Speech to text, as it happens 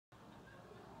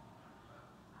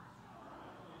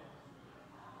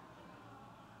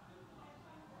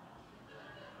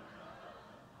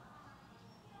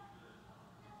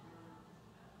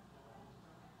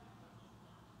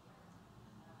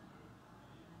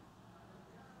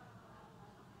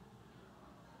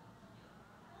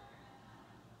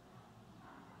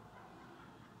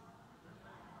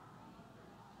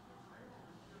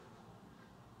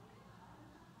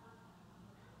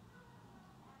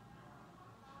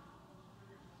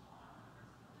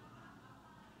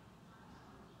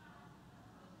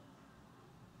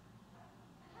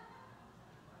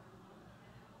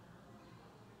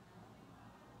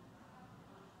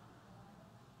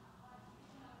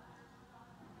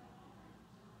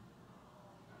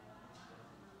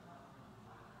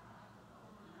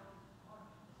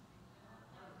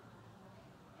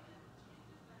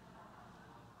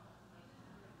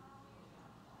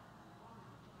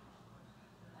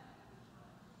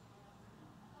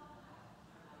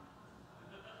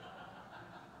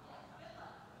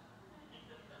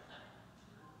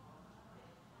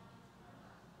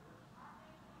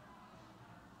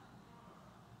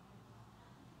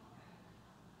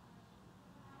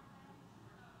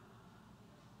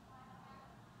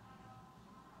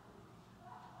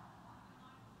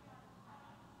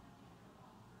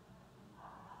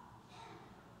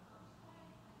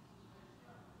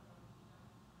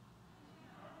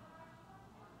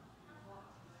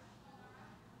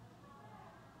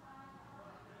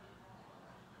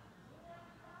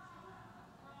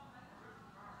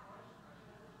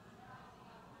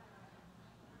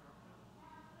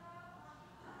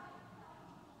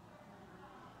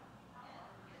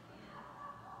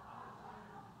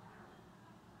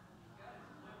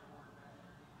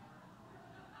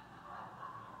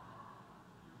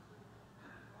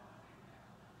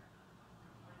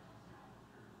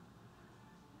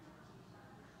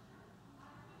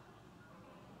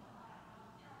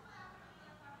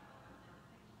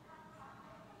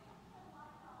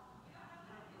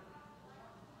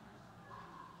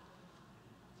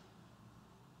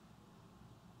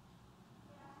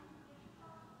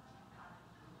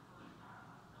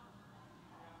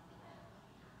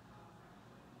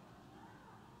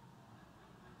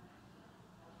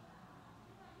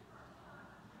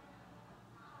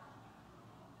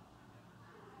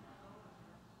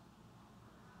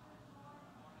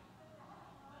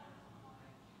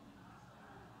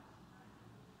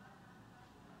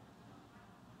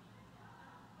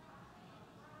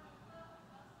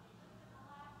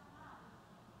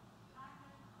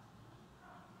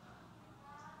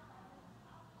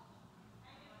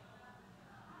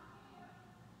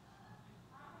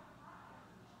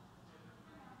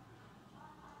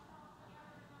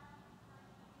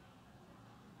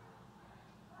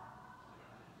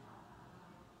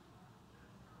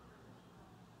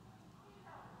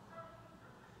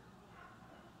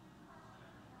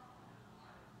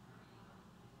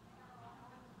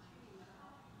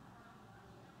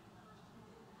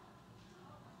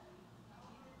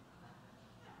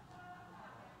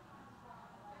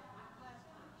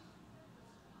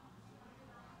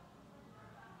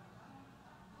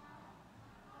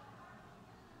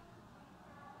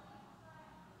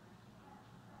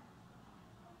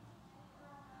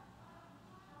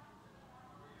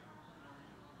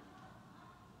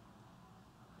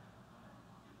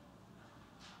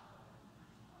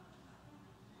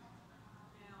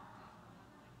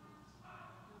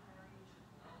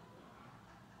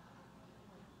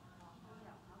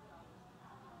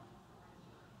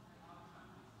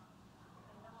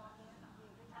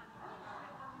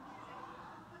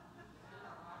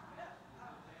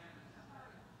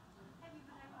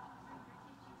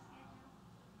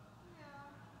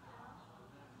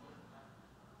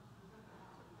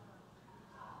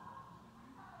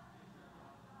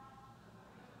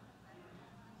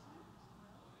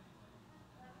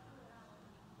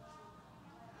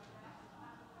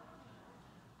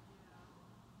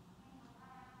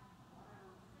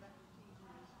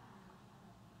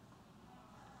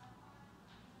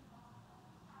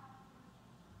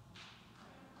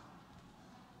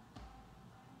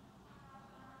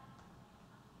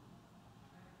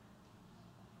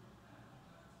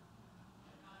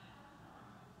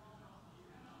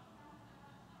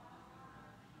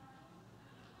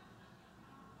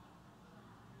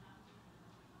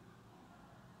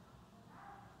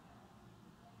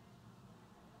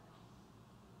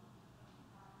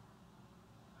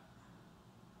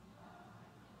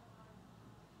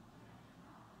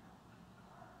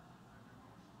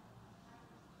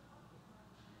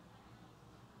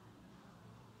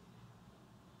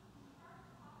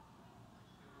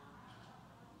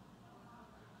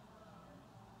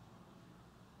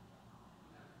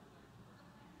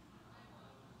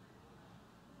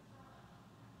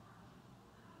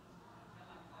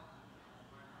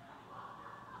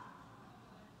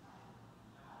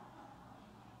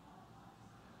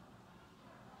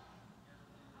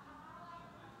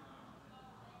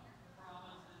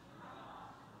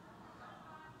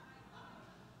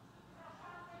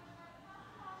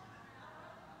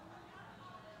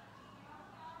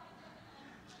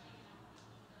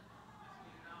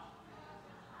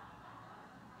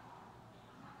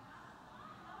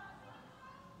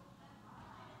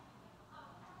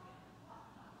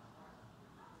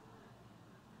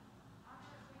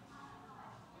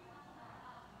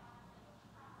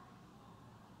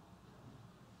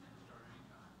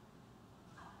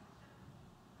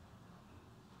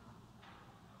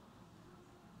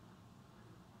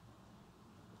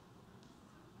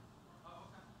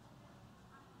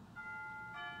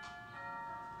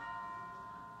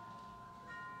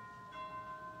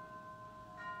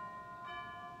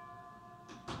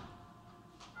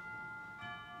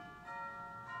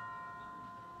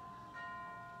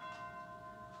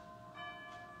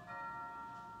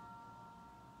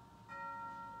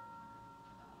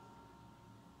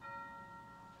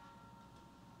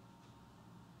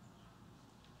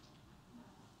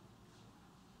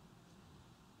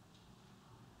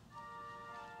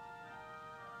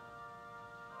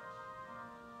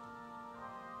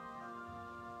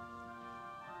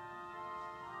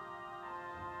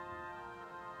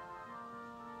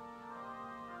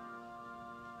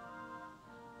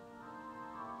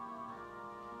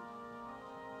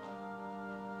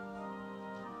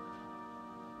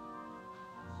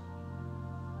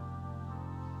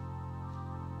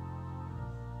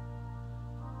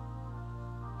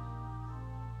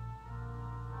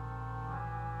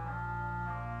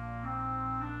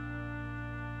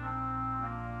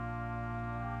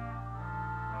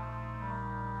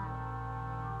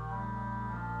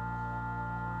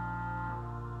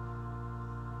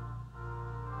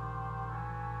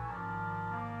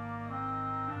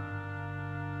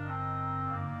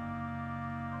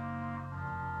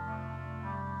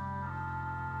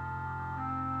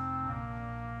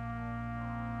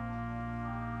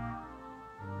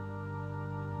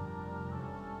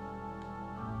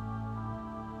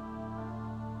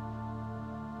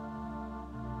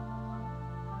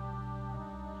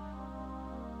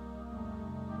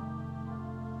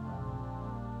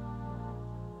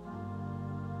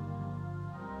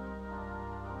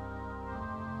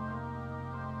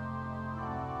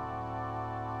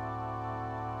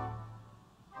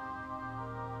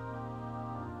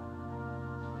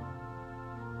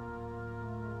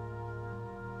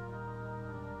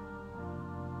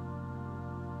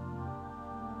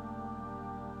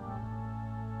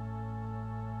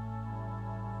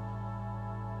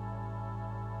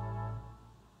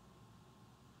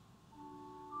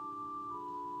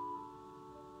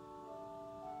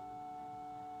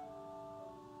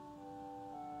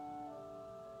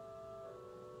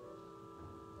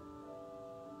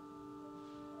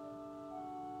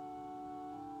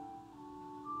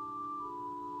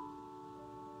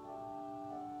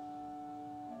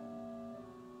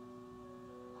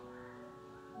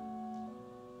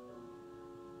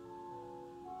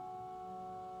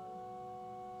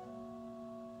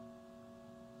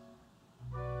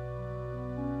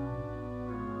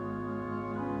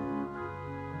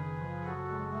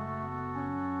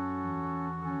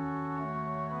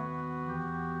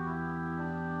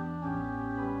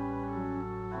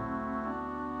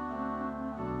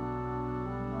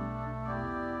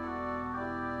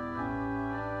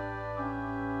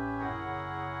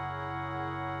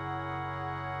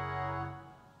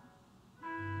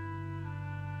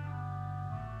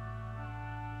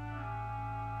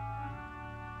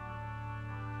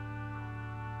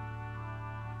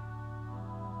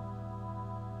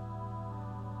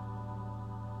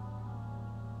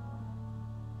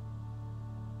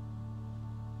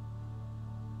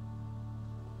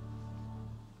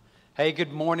Hey,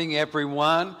 good morning,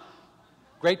 everyone.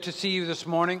 Great to see you this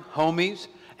morning, homies.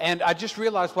 And I just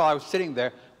realized while I was sitting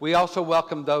there, we also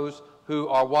welcome those who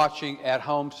are watching at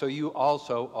home, so you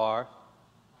also are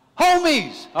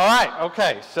homies. All right,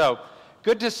 okay, so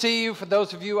good to see you. For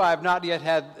those of you I have not yet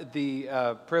had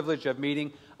the privilege of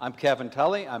meeting, I'm Kevin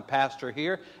Tully. I'm pastor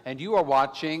here, and you are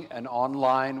watching an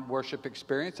online worship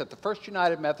experience at the First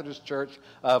United Methodist Church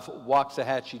of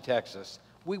Waxahachie, Texas.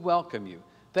 We welcome you.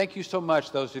 Thank you so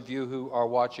much, those of you who are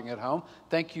watching at home.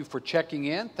 Thank you for checking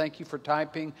in. Thank you for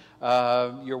typing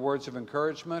your words of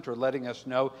encouragement or letting us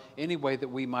know any way that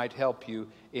we might help you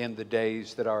in the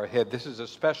days that are ahead. This is a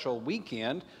special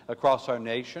weekend across our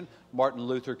nation, Martin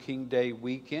Luther King Day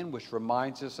weekend, which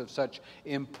reminds us of such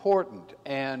important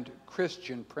and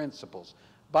Christian principles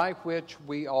by which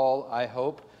we all, I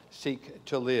hope, seek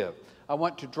to live. I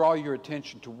want to draw your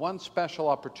attention to one special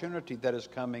opportunity that is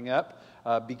coming up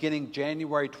beginning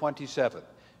January 27th.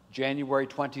 January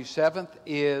 27th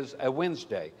is a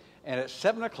Wednesday, and at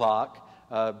 7 o'clock,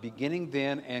 beginning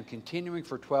then and continuing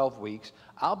for 12 weeks,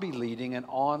 I'll be leading an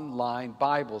online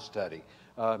Bible study.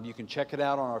 You can check it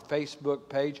out on our Facebook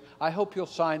page. I hope you'll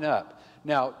sign up.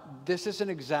 Now, this isn't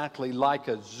exactly like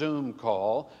a Zoom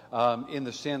call in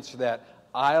the sense that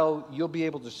you'll be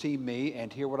able to see me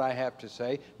and hear what I have to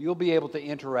say. You'll be able to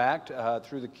interact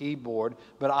through the keyboard,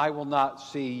 but I will not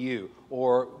see you,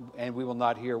 and we will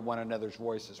not hear one another's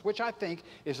voices, which I think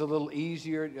is a little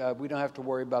easier. We don't have to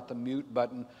worry about the mute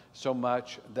button so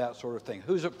much, that sort of thing.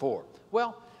 Who's it for?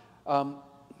 Well,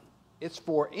 it's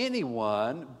for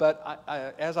anyone, but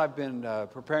as I've been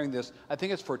preparing this, I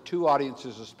think it's for two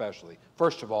audiences especially.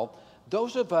 First of all,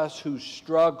 those of us who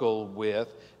struggle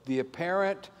with the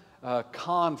apparent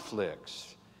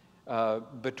conflicts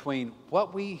between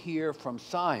what we hear from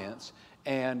science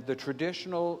and the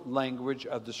traditional language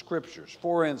of the scriptures.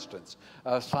 For instance,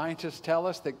 scientists tell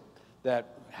us that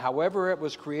however it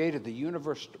was created, the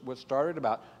universe was started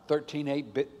about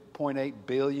 13.8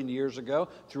 billion years ago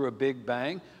through a big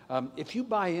bang. If you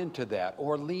buy into that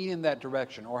or lean in that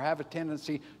direction or have a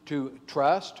tendency to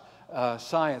trust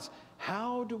science,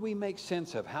 how do we make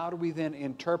sense of, how do we then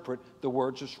interpret the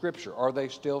words of Scripture? Are they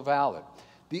still valid?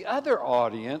 The other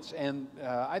audience, and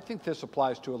I think this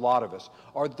applies to a lot of us,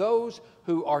 are those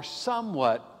who are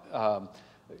somewhat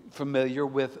familiar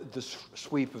with the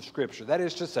sweep of Scripture. That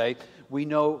is to say, we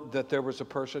know that there was a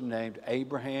person named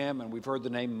Abraham, and we've heard the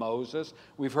name Moses.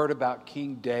 We've heard about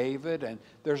King David, and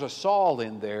there's a Saul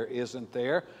in there, isn't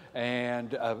there?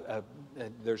 And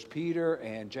there's Peter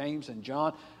and James and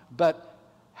John. But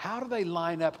how do they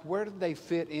line up? Where do they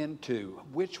fit into?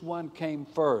 Which one came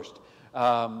first?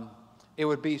 It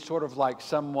would be sort of like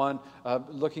someone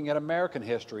looking at American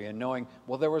history and knowing,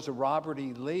 well, there was a Robert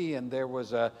E. Lee, and there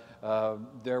was a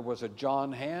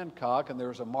John Hancock, and there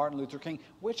was a Martin Luther King.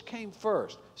 Which came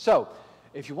first? So,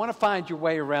 if you want to find your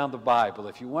way around the Bible,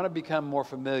 if you want to become more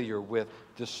familiar with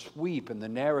the sweep and the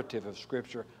narrative of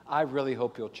Scripture, I really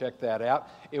hope you'll check that out.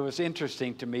 It was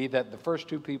interesting to me that the first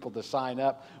two people to sign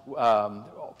up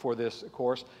for this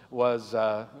course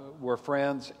were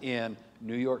friends in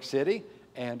New York City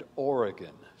and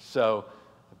Oregon. So,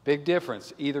 big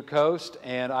difference, either coast,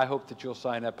 and I hope that you'll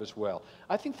sign up as well.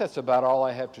 I think that's about all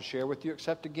I have to share with you,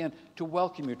 except again, to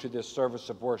welcome you to this service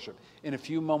of worship. In a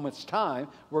few moments' time,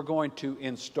 we're going to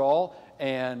install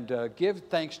and give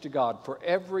thanks to God for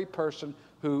every person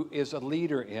who is a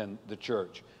leader in the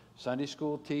church. Sunday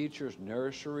school teachers,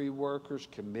 nursery workers,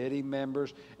 committee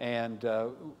members, and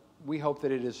we hope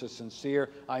that it is a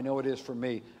sincere, I know it is for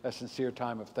me, a sincere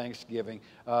time of thanksgiving.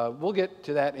 We'll get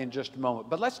to that in just a moment.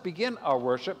 But let's begin our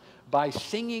worship by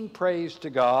singing praise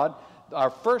to God. Our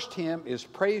first hymn is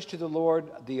Praise to the Lord,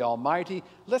 the Almighty.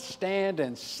 Let's stand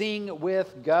and sing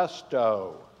with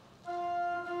gusto.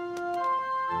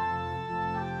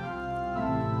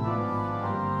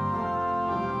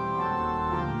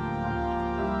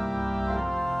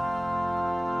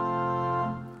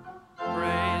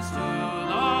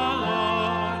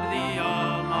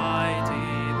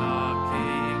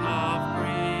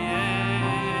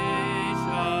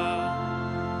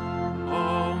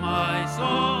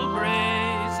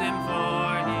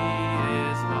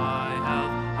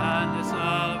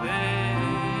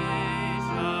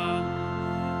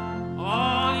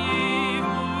 All ye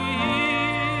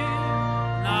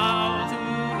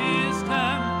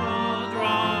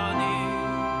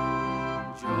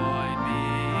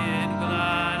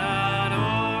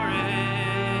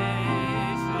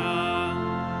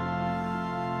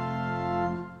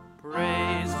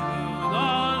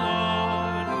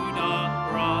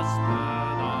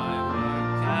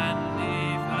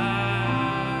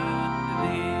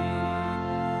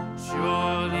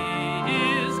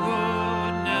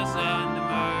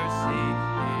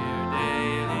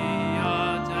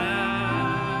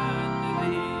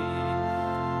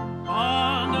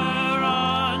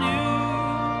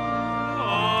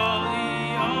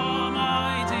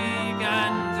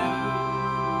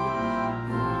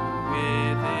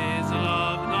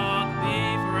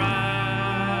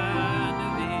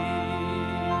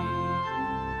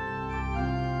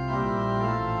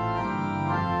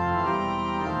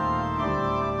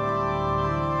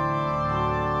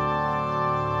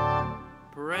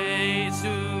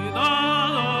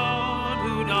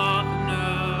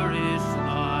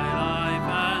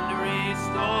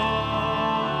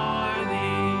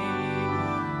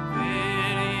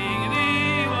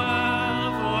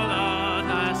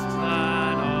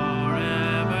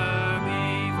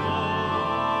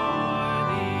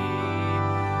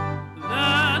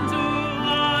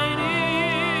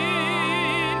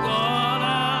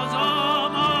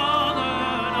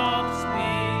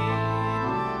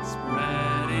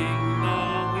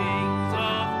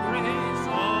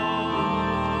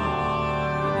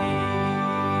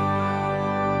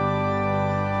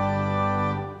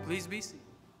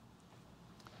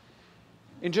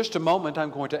In just a moment, I'm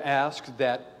going to ask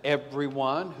that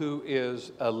everyone who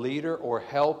is a leader or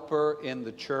helper in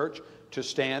the church to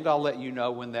stand. I'll let you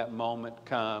know when that moment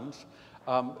comes.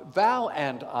 Val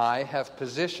and I have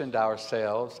positioned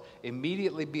ourselves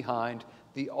immediately behind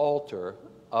the altar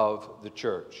of the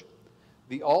church.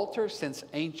 The altar, since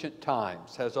ancient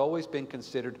times, has always been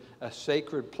considered a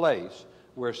sacred place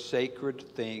where sacred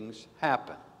things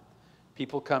happen.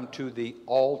 People come to the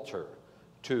altar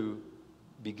to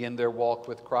begin their walk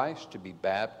with Christ, to be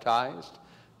baptized,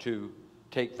 to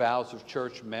take vows of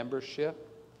church membership.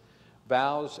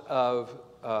 Vows of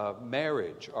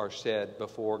marriage are said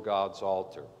before God's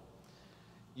altar.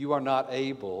 You are not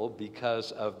able,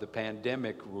 because of the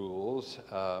pandemic rules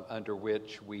under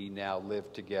which we now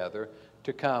live together,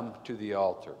 to come to the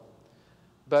altar.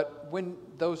 But when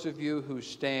those of you who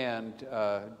stand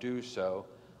do so,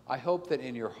 I hope that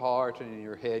in your heart and in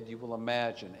your head you will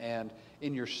imagine and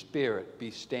in your spirit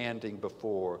be standing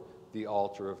before the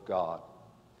altar of God.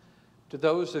 To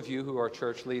those of you who are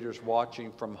church leaders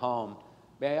watching from home,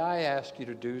 may I ask you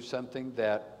to do something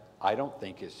that I don't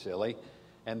think is silly,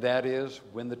 and that is,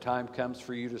 when the time comes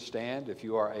for you to stand, if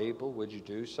you are able, would you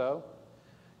do so?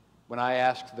 When I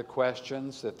ask the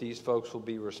questions that these folks will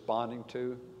be responding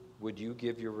to, would you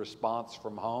give your response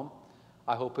from home?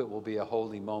 I hope it will be a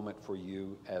holy moment for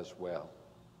you as well.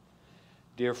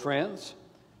 Dear friends,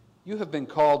 you have been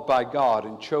called by God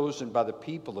and chosen by the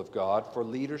people of God for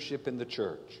leadership in the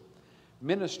church.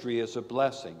 Ministry is a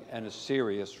blessing and a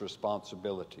serious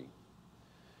responsibility.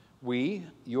 We,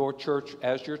 your church,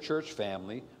 as your church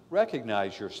family,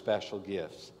 recognize your special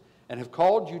gifts and have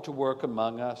called you to work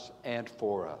among us and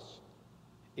for us.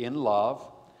 In love,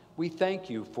 we thank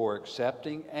you for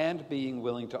accepting and being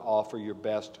willing to offer your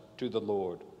best to the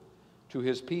Lord, to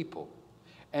his people,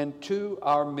 and to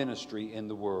our ministry in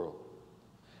the world.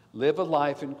 Live a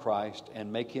life in Christ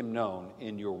and make him known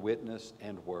in your witness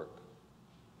and work.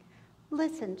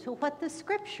 Listen to what the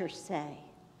scriptures say.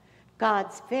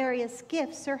 God's various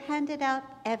gifts are handed out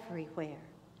everywhere,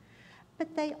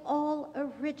 but they all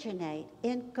originate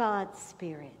in God's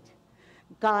Spirit.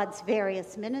 God's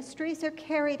various ministries are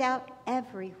carried out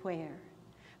everywhere,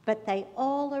 but they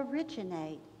all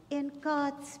originate in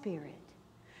God's Spirit.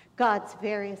 God's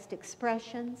various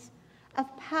expressions of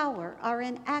power are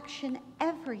in action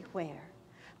everywhere,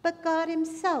 but God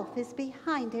himself is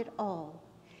behind it all.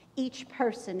 Each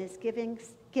person is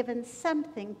given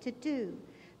something to do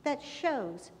that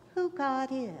shows who God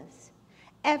is.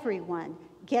 Everyone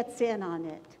gets in on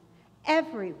it.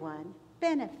 Everyone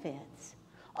benefits.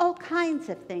 All kinds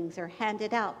of things are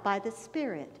handed out by the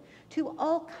Spirit to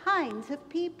all kinds of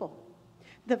people.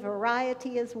 The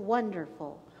variety is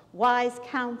wonderful: wise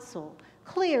counsel,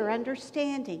 clear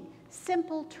understanding,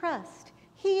 simple trust,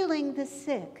 healing the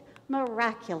sick,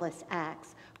 miraculous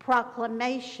acts,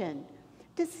 proclamation,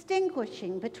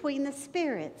 distinguishing between the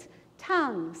spirits,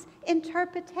 tongues,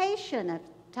 interpretation of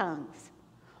tongues.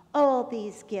 All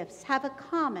these gifts have a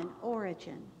common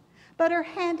origin, but are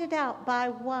handed out by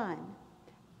one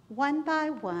by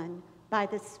one, by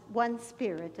the one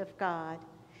Spirit of God.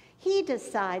 He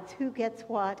decides who gets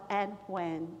what and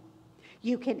when.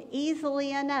 You can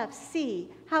easily enough see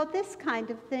how this kind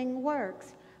of thing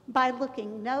works by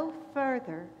looking no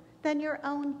further than your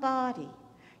own body.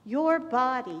 Your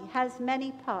body has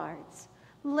many parts,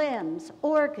 limbs,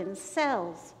 organs,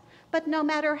 cells, but no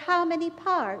matter how many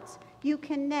parts you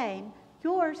can name,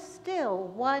 you're still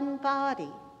one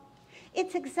body.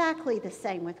 It's exactly the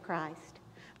same with Christ.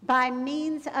 By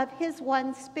means of his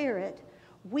one Spirit,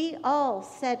 we all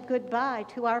said goodbye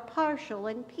to our partial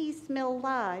and piecemeal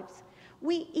lives.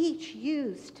 We each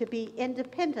used to be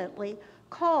independently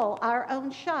call our own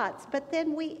shots, but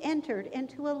then we entered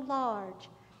into a large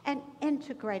and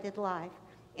integrated life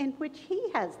in which he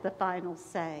has the final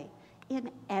say in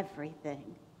everything.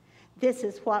 This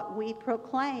is what we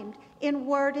proclaimed in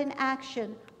word and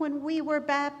action when we were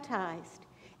baptized.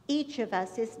 Each of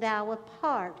us is now a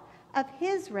part of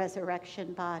his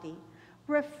resurrection body,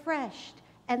 refreshed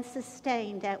and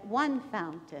sustained at one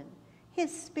fountain,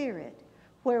 his Spirit,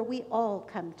 where we all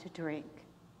come to drink.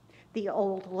 The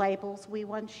old labels we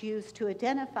once used to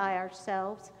identify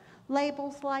ourselves,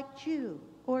 labels like Jew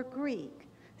or Greek,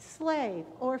 slave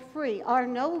or free, are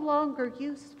no longer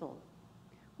useful.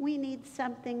 We need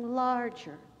something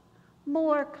larger,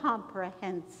 more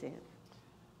comprehensive.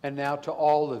 And now to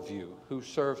all of you who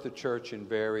serve the church in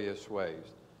various ways,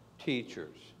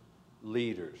 teachers,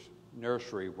 leaders,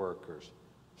 nursery workers,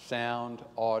 sound,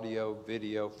 audio,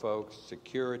 video folks,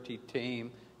 security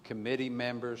team, committee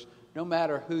members, no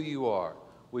matter who you are,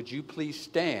 would you please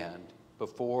stand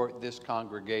before this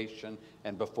congregation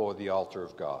and before the altar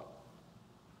of God?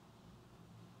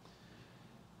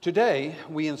 Today,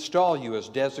 we install you as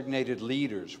designated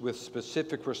leaders with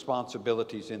specific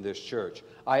responsibilities in this church.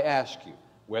 I ask you,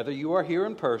 whether you are here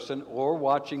in person or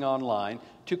watching online,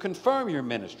 to confirm your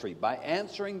ministry by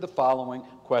answering the following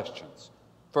questions.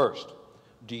 First,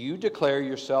 do you declare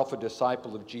yourself a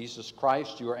disciple of Jesus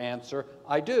Christ? Your answer,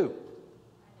 I do.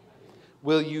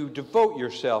 Will you devote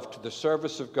yourself to the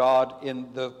service of God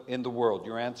in the world?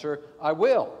 Your answer, I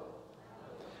will.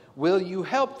 Will you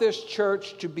help this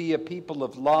church to be a people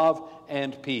of love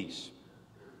and peace?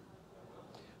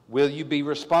 Will you be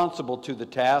responsible to the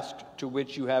task to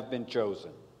which you have been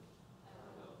chosen?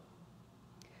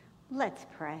 Let's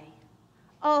pray.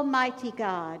 Almighty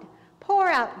God, pour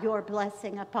out your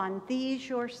blessing upon these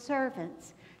your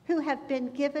servants who have been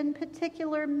given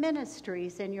particular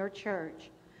ministries in your church.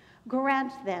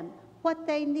 Grant them what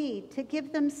they need to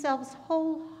give themselves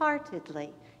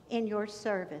wholeheartedly in your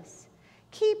service.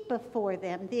 Keep before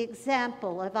them the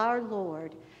example of our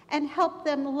Lord and help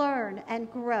them learn and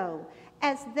grow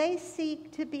as they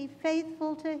seek to be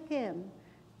faithful to him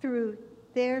through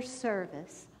their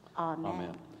service. Amen.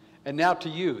 Amen. And now to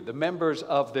you, the members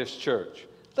of this church.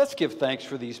 Let's give thanks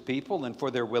for these people and for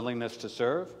their willingness to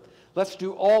serve. Let's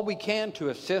do all we can to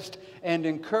assist and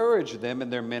encourage them in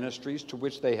their ministries to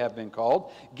which they have been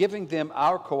called, giving them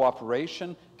our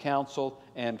cooperation, counsel,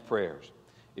 and prayers.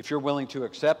 If you're willing to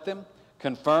accept them,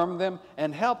 confirm them,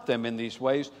 and help them in these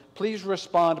ways, please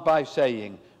respond by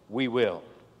saying, we will.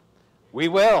 We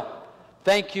will.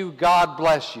 Thank you. God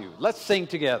bless you. Let's sing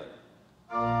together.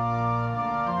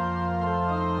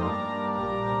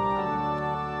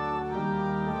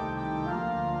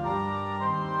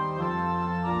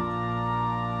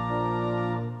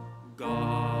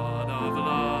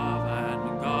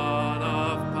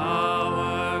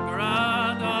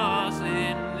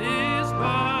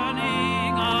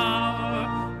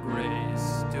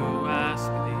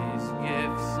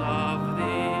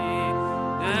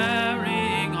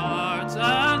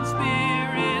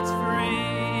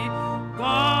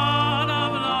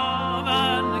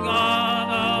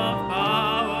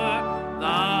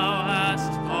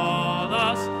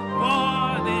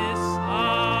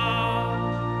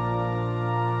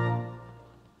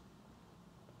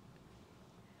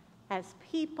 As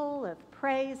people of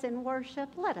praise and worship,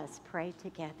 let us pray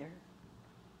together.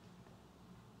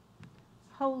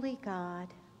 Holy God,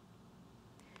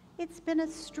 it's been a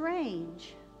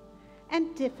strange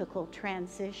and difficult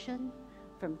transition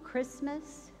from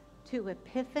Christmas to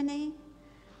Epiphany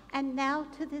and now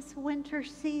to this winter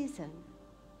season.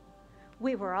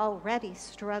 We were already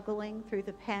struggling through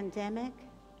the pandemic,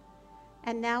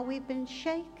 and now we've been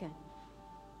shaken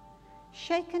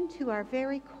to our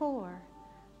very core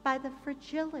by the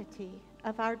fragility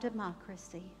of our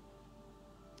democracy.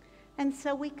 And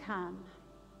so we come,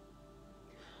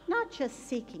 not just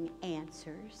seeking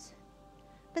answers,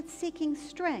 but seeking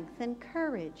strength and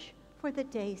courage for the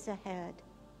days ahead.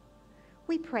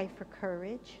 We pray for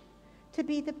courage to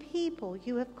be the people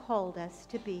you have called us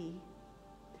to be,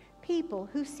 people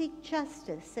who seek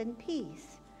justice and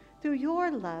peace through your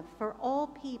love for all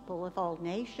people of all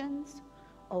nations,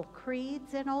 all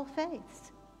creeds, and all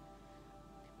faiths.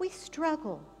 We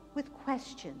struggle with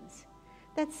questions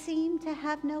that seem to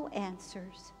have no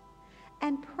answers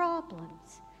and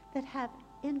problems that have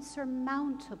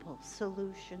insurmountable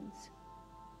solutions.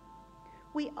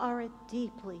 We are a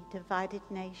deeply divided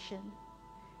nation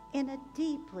in a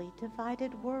deeply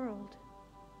divided world.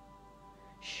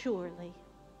 Surely,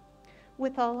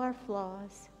 with all our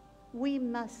flaws, we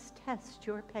must test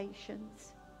your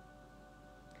patience.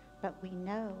 But we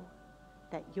know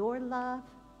that your love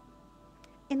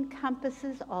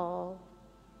encompasses all.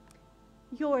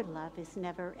 Your love is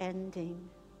never ending.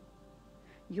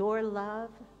 Your love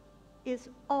is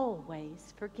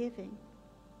always forgiving.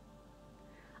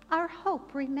 Our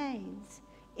hope remains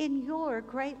in your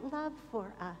great love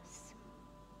for us.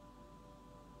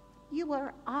 You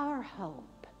are our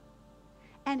hope,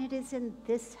 and it is in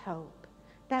this hope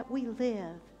that we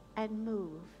live and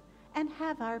move and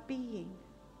have our being.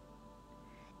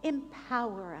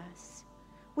 Empower us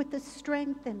with the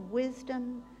strength and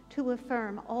wisdom to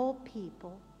affirm all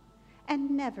people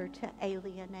and never to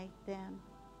alienate them.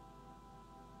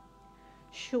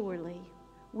 Surely,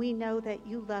 we know that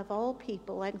you love all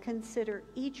people and consider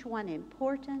each one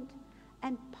important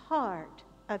and part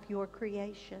of your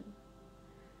creation.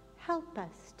 Help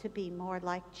us to be more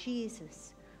like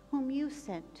Jesus, whom you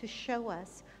sent to show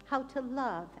us how to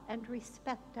love and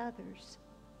respect others.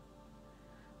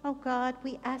 Oh God,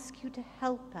 we ask you to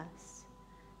help us.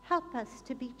 Help us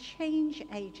to be change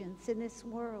agents in this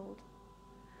world.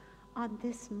 On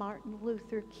this Martin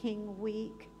Luther King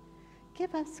week,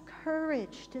 Give us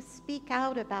courage to speak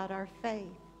out about our faith,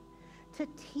 to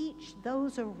teach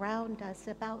those around us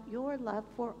about your love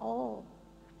for all,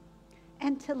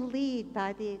 and to lead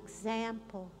by the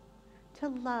example, to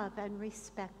love and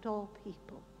respect all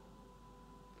people.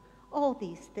 All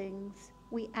these things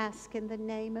we ask in the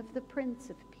name of the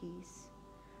Prince of Peace,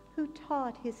 who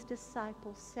taught his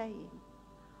disciples, saying,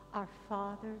 Our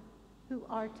Father, who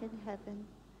art in heaven,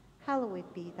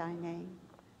 hallowed be thy name.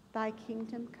 Thy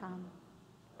kingdom come,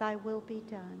 thy will be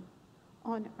done,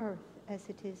 on earth as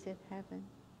it is in heaven.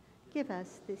 Give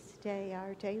us this day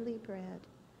our daily bread,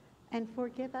 and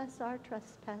forgive us our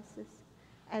trespasses,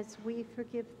 as we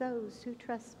forgive those who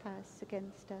trespass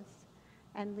against us.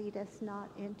 And lead us not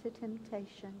into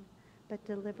temptation, but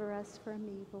deliver us from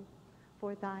evil.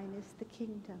 For thine is the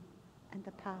kingdom, and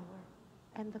the power,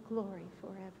 and the glory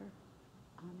forever.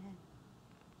 Amen.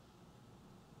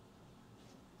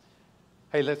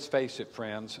 Hey, let's face it,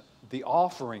 friends. The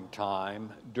offering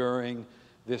time during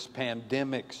this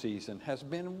pandemic season has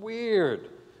been weird.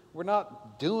 We're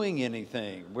not doing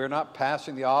anything. We're not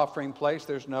passing the offering plates.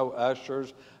 There's no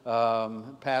ushers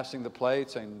passing the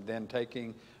plates and then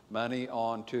taking money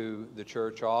onto the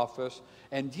church office.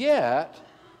 And yet,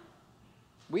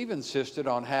 we've insisted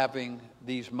on having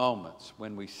these moments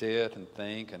when we sit and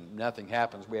think and nothing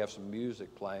happens. We have some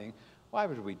music playing. Why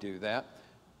would we do that?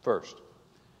 First,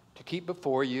 to keep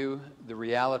before you the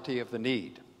reality of the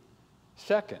need.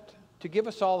 Second, to give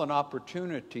us all an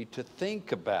opportunity to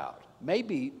think about,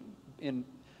 maybe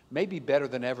better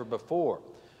than ever before,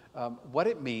 what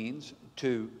it means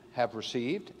to have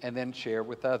received and then share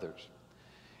with others.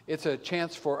 It's a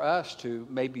chance for us to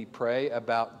maybe pray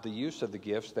about the use of the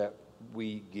gifts that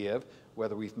we give,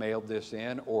 whether we've mailed this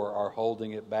in or are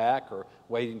holding it back or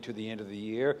waiting to the end of the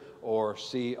year or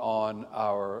see on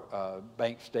our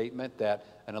bank statement that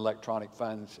an electronic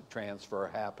funds transfer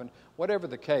happened. Whatever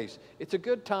the case, it's a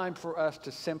good time for us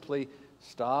to simply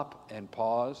stop and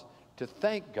pause to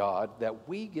thank God that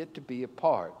we get to be a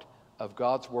part of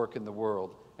God's work in the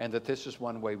world and that this is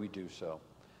one way we do so.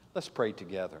 Let's pray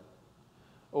together.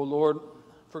 Oh Lord,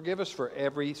 forgive us for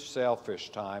every selfish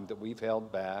time that we've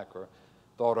held back or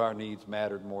thought our needs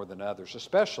mattered more than others,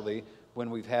 especially when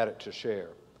we've had it to share.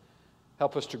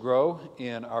 Help us to grow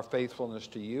in our faithfulness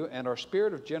to you and our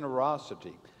spirit of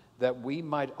generosity, that we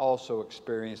might also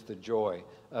experience the joy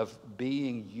of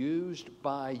being used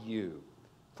by you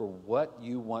for what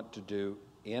you want to do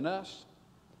in us,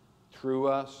 through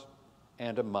us,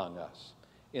 and among us.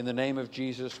 In the name of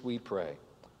Jesus we pray.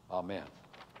 Amen.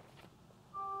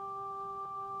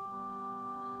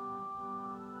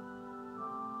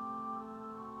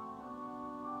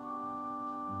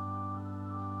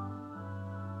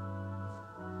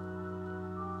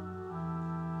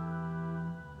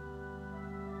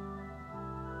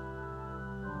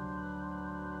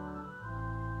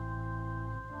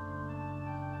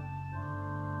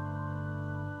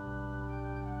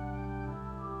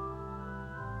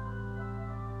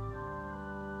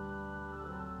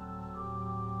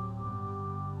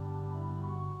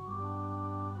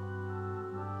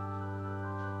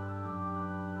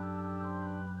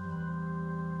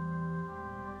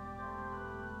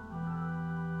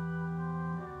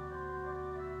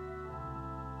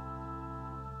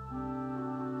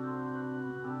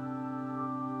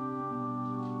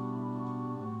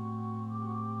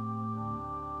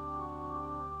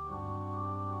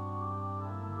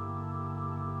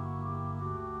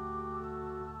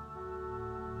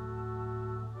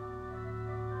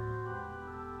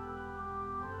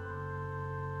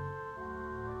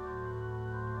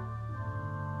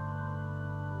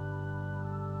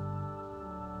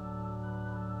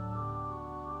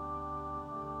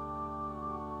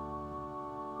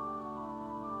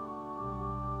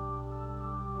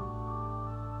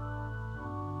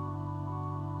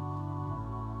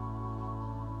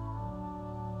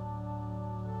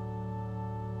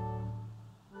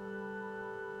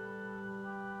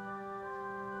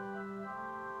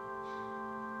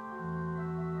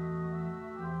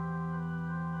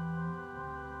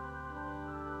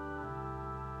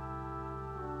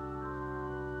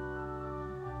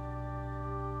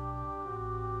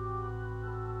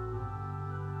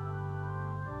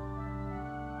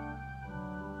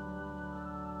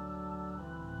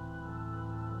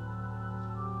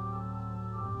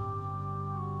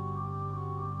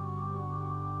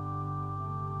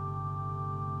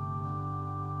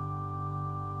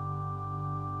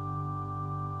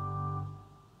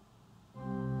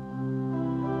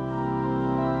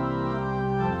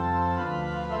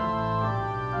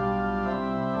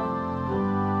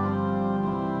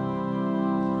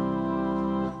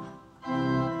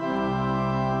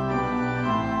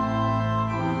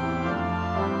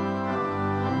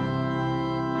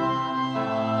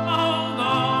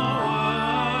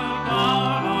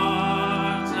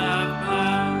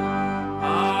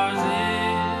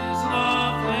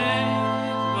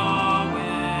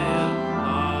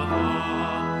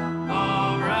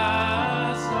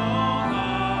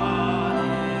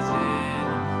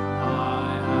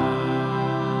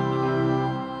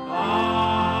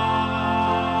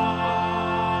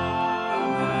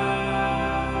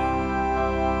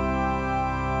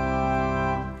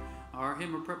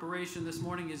 preparation this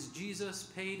morning is Jesus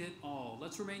Paid It All.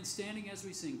 Let's remain standing as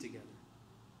we sing together.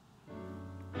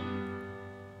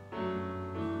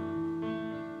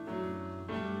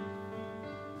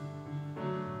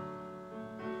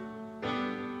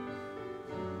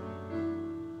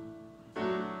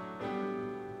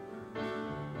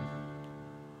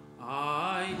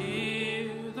 I hear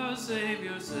the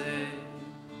Savior say,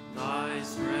 thy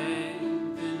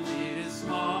strength indeed is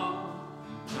small.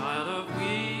 Child of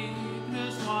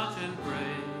weakness, watch and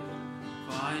pray.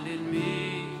 Find in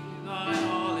me thine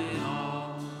all in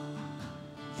all.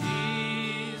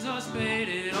 Jesus paid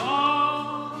it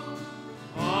all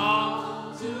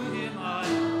to him I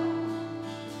owe.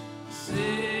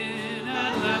 Sin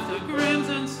had left a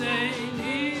crimson stain,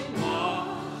 he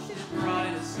washed it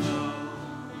bright as snow.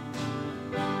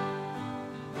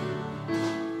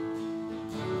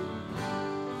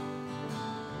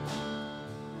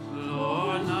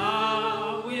 Lord,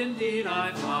 now indeed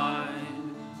I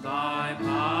find thy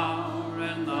power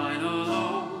and thine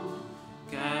alone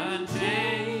can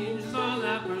change the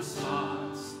leper's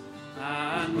spots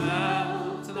and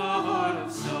melt the heart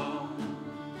of stone.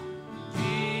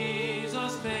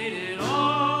 Jesus paid it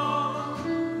all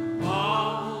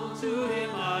to him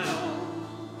I owe.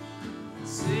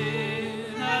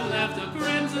 Sin had left a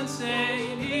crimson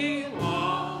stain, he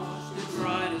washed it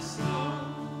bright as snow.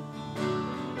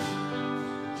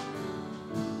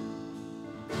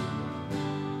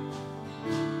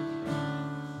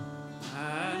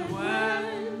 And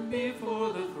when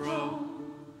before the throne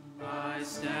I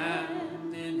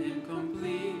stand in him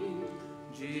complete,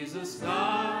 Jesus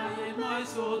died my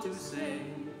soul to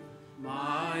save,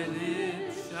 my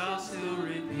lips shall still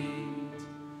repeat.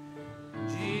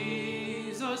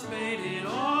 Jesus paid it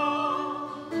all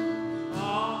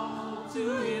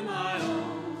to him I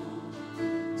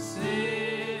owe.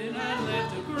 Sin had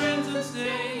left a crimson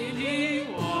stain, he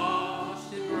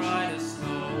washed it bright as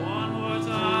snow. One more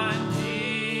time,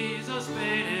 Jesus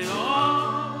paid it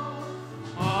all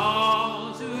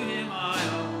to him I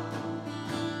owe.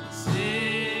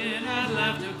 Sin had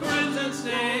left a crimson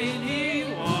stain, he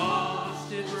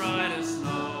washed it bright as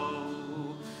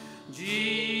snow.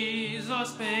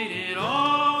 Jesus paid it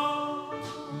all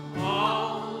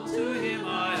to him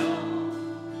I owe.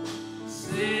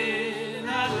 Sin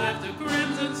had left a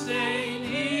crimson stain,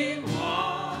 he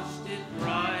washed it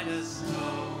bright as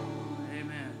snow.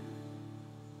 Amen.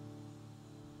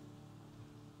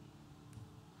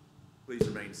 Please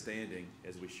remain standing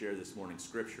as we share this morning's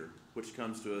scripture, which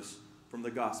comes to us from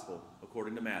the Gospel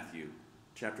according to Matthew,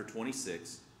 chapter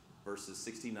 26, verses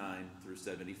 69 through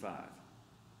 75.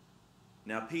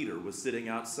 Now Peter was sitting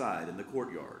outside in the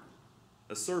courtyard.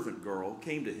 A servant girl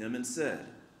came to him and said,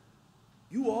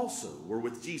 "You also were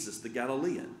with Jesus the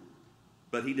Galilean."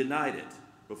 But he denied it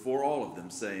before all of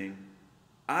them, saying,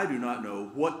 "I do not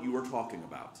know what you are talking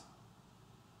about."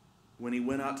 When he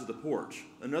went out to the porch,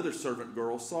 another servant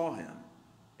girl saw him,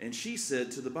 and she said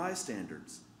to the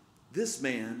bystanders, "This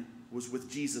man was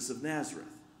with Jesus of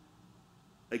Nazareth."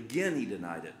 Again he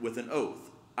denied it with an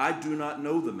oath, "I do not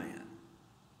know the man."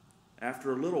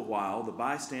 After a little while, the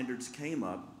bystanders came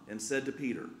up and said to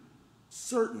Peter,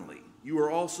 "Certainly you are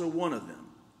also one of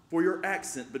them, for your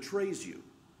accent betrays you."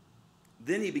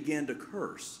 Then he began to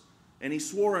curse, and he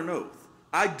swore an oath,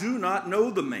 "I do not know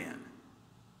the man."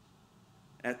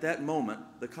 At that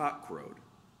moment, the cock crowed.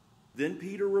 Then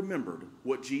Peter remembered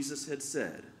what Jesus had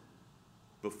said,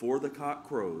 "Before the cock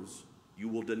crows, you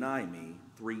will deny me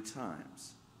 3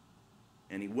 times."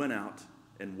 And he went out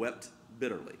and wept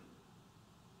bitterly.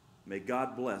 May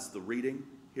God bless the reading,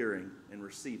 hearing, and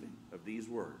receiving of these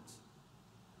words.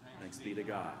 Thanks be to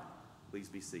God. Please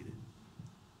be seated.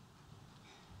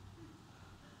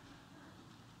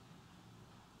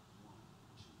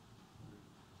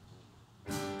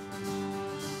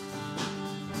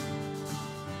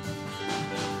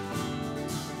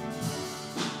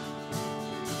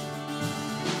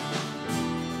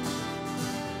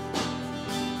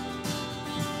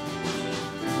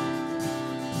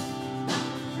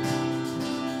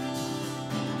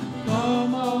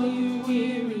 Come all you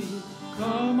weary,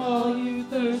 come all you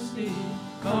thirsty,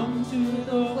 come to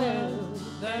the well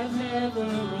that never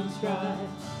runs dry.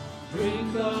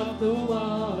 Drink of the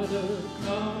water,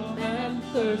 come and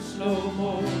thirst no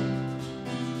more.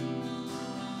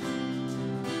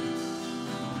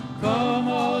 Come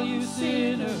all you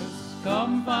sinners,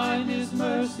 come find his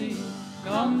mercy,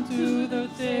 come to the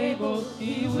table,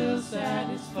 he will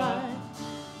satisfy.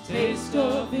 Taste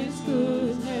of his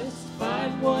goodness,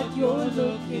 find what you're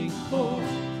looking for.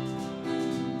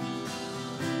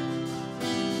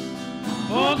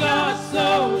 For God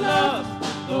so loved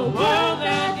the world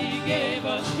that he gave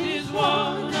us his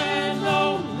one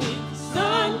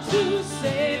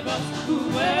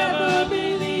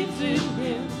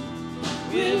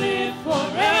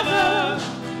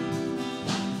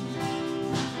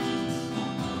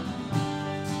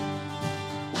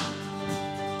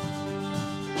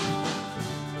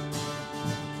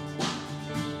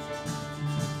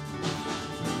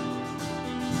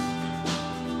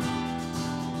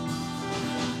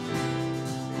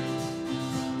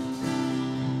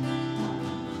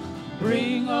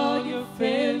Bring all your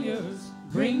failures,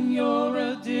 bring your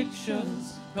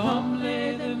addictions, come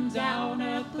lay them down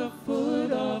at the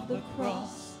foot of the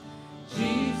cross.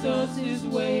 Jesus is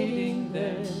waiting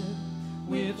there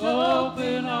with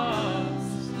open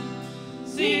arms.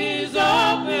 See his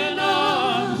open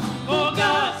arms, for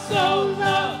God so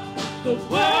loved the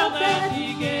world that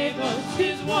he gave us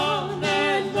his one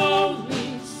and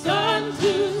only Son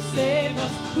to save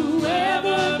us.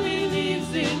 Whoever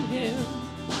believes in him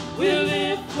will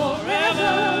live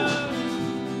forever.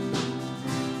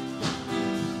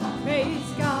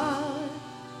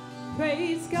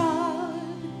 Praise God,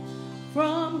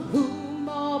 from whom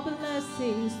all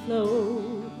blessings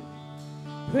flow.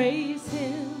 Praise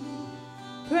him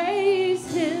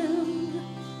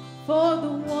for the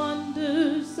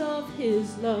wonders of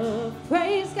his love.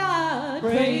 Praise God,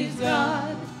 praise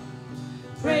God,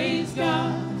 praise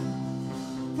God,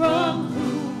 from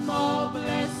whom all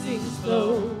blessings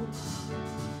flow.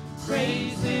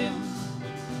 Praise him,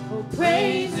 oh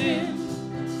praise him,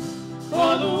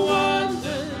 for the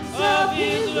wonders of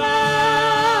his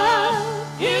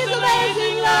love, his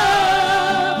amazing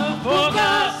love. For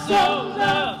God so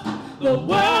loved the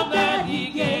world that he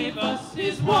gave us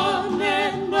his one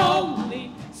and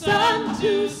only Son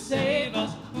to save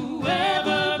us.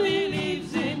 Whoever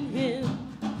believes in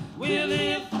him will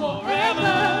live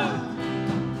forever.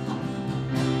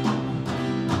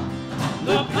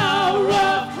 The power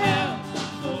of hell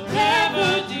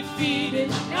forever defeated.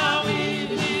 Now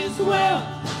it is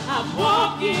well. I'm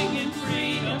walking in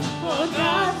freedom, for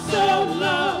God so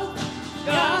loved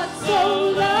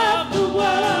the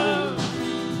world.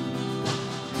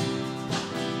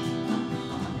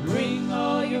 Bring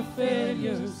all your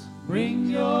failures, bring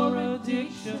your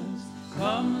addictions,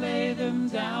 come lay them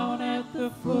down at the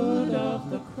foot of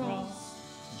the cross.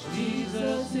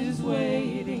 Jesus is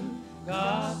waiting,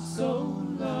 God so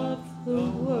loved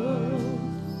the world.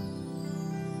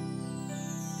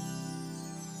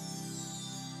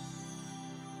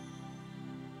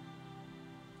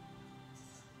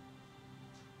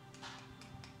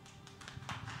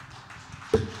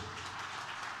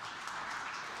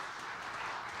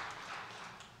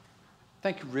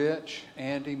 Thank you, Rich,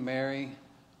 Andy, Mary,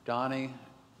 Donnie,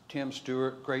 Tim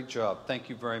Stewart. Great job. Thank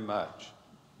you very much.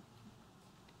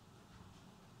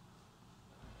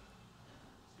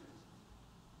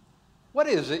 What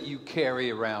is it you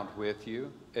carry around with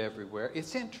you everywhere?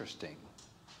 It's interesting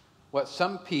what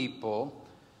some people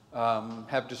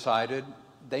have decided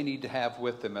they need to have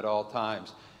with them at all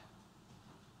times.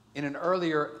 In an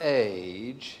earlier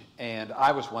age, and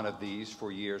I was one of these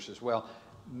for years as well,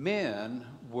 men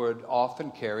would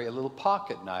often carry a little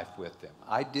pocket knife with them.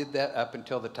 I did that up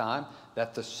until the time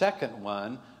that the second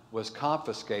one was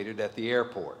confiscated at the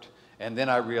airport. And then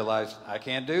I realized I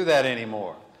can't do that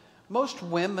anymore. Most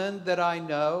women that I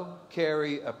know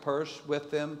carry a purse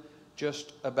with them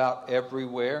just about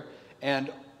everywhere.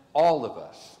 And all of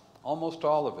us, almost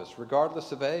all of us,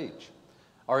 regardless of age,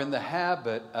 are in the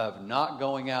habit of not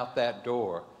going out that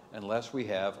door unless we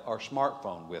have our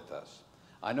smartphone with us.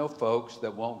 I know folks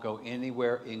that won't go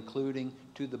anywhere, including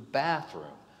to the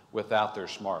bathroom, without their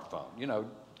smartphone, you know,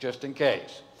 just in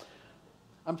case.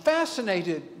 I'm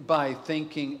fascinated by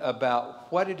thinking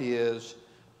about what it is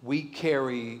we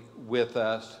carry with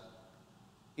us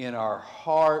in our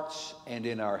hearts and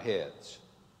in our heads.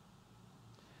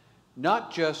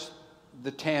 Not just the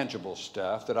tangible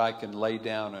stuff that I can lay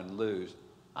down and lose.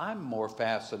 I'm more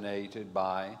fascinated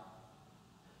by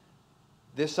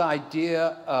this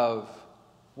idea of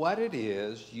what it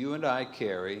is you and I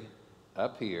carry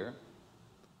up here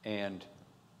and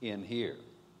in here.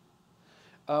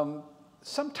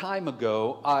 Some time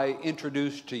ago, I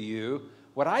introduced to you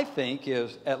what I think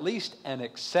is at least an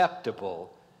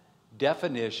acceptable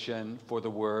definition for the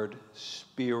word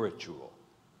spiritual.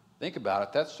 Think about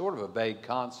it, that's sort of a vague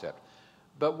concept.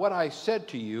 But what I said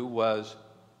to you was,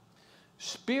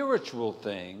 spiritual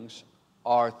things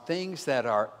are things that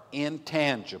are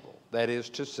intangible. That is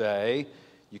to say,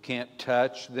 you can't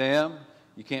touch them,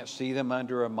 you can't see them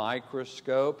under a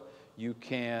microscope, you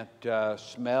can't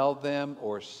smell them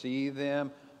or see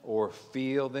them or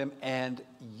feel them, and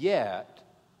yet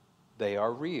they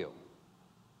are real.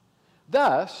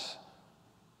 Thus,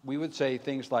 we would say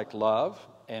things like love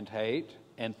and hate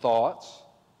and thoughts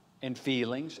and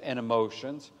feelings and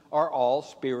emotions are all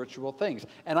spiritual things.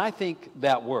 And I think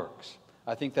that works.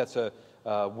 I think that's a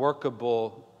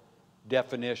workable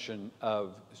definition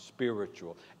of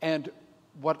spiritual. And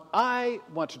what I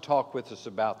want to talk with us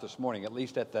about this morning, at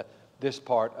least at this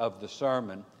part of the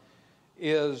sermon,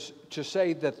 is to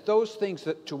say that those things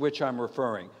to which I'm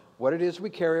referring, what it is we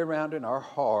carry around in our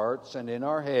hearts and in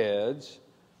our heads,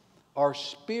 are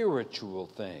spiritual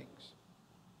things,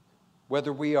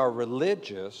 whether we are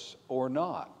religious or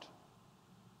not.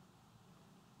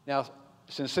 Now,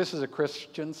 since this is a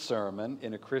Christian sermon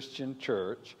in a Christian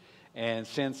church, and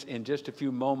since in just a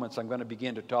few moments I'm going to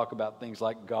begin to talk about things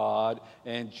like God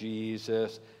and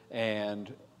Jesus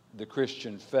and the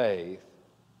Christian faith,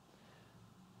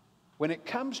 when it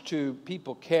comes to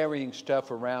people carrying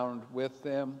stuff around with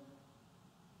them,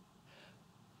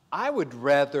 I would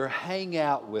rather hang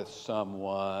out with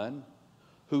someone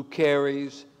who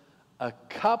carries a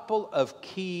couple of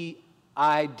key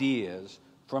ideas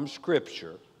from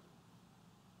Scripture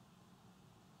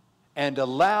and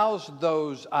allows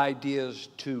those ideas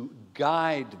to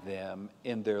guide them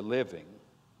in their living,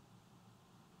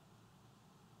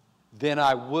 then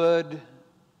I would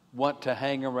want to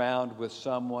hang around with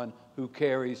someone who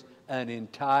carries an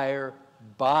entire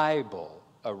Bible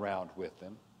around with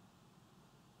them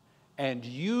and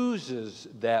uses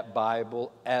that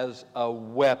Bible as a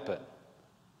weapon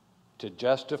to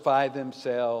justify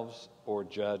themselves or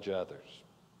judge others.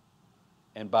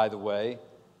 And by the way,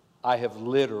 I have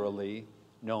literally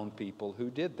known people who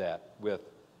did that with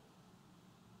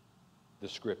the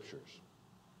Scriptures.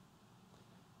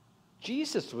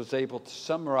 Jesus was able to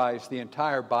summarize the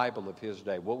entire Bible of his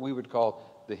day, what we would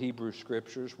call the Hebrew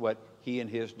Scriptures, what he in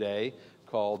his day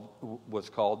was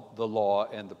called the Law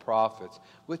and the Prophets,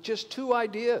 with just two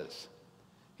ideas.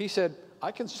 He said,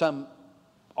 I can sum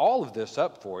all of this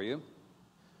up for you.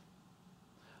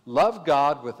 Love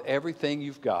God with everything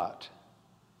you've got,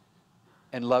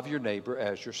 and love your neighbor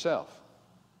as yourself.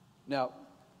 Now,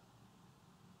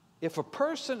 if a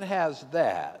person has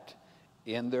that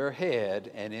in their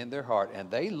head and in their heart, and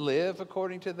they live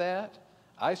according to that,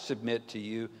 I submit to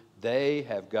you, they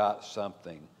have got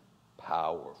something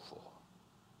powerful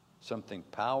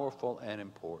and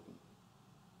important.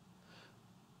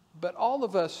 But all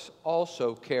of us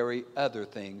also carry other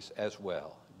things as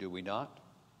well, do we not?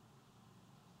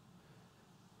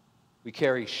 We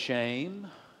carry shame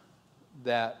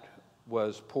that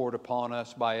was poured upon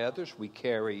us by others. We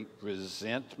carry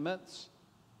resentments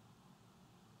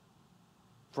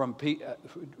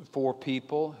for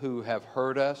people who have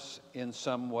hurt us in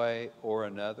some way or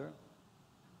another.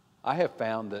 I have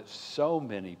found that so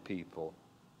many people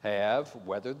have,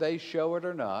 whether they show it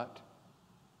or not,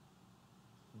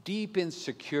 deep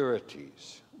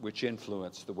insecurities which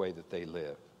influence the way that they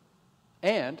live.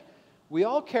 And we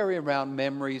all carry around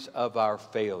memories of our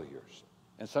failures,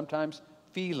 and sometimes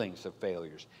feelings of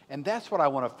failures. And that's what I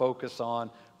want to focus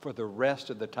on for the rest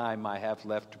of the time I have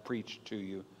left to preach to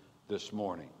you this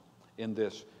morning in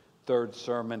this third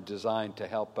sermon designed to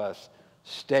help us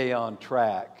stay on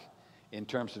track in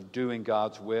terms of doing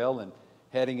God's will and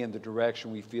heading in the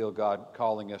direction we feel God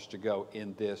calling us to go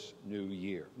in this new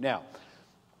year. Now,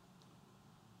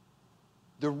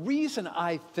 the reason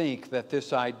I think that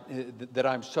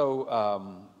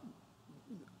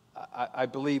I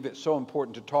believe it's so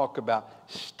important to talk about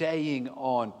staying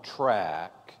on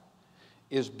track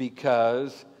is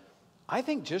because I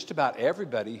think just about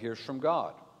everybody hears from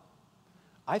God.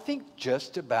 I think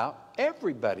just about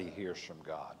everybody hears from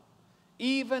God.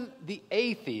 Even the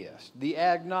atheist, the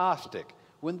agnostic,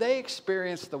 when they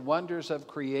experience the wonders of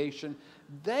creation,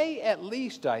 they at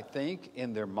least, I think,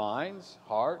 in their minds,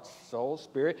 hearts, soul,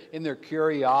 spirit, in their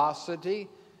curiosity,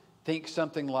 think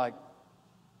something like,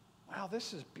 wow,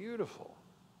 this is beautiful.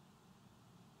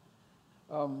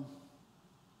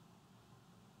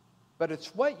 But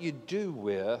it's what you do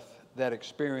with that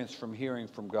experience from hearing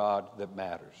from God that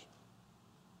matters.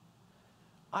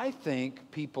 I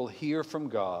think people hear from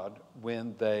God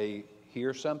when they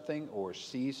hear something or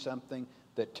see something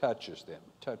that touches them,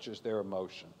 touches their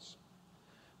emotions.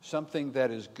 Something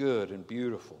that is good and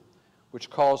beautiful, which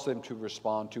calls them to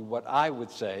respond to what I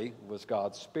would say was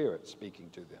God's Spirit speaking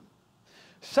to them.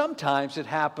 Sometimes it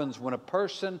happens when a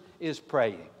person is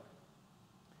praying.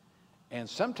 And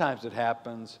sometimes it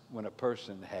happens when a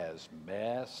person has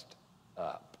messed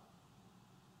up.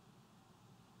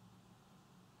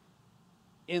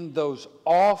 In those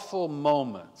awful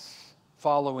moments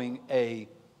following a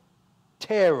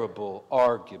terrible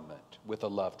argument with a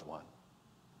loved one,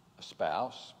 a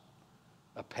spouse,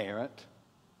 a parent,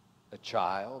 a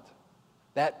child,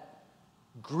 that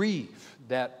grief,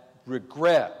 that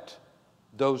regret,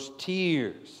 those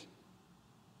tears,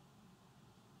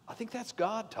 I think that's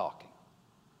God talking.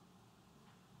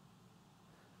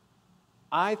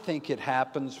 I think it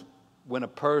happens when a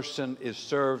person is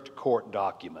served court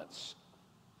documents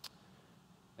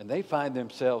and they find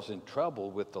themselves in trouble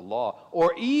with the law,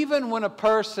 or even when a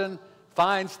person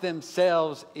finds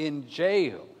themselves in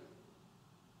jail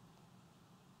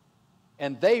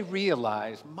and they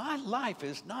realize, my life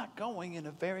is not going in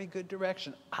a very good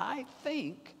direction. I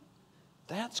think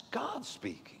that's God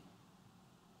speaking.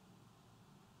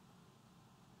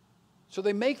 So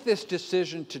they make this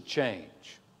decision to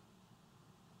change.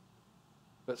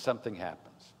 But something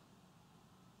happens.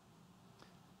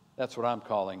 That's what I'm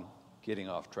calling getting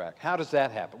off track. How does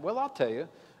that happen? Well, I'll tell you,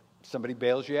 somebody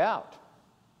bails you out.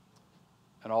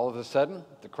 And all of a sudden,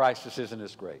 the crisis isn't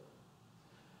as great.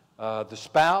 The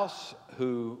spouse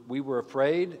who we were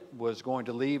afraid was going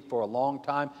to leave for a long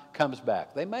time comes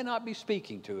back. They may not be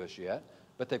speaking to us yet,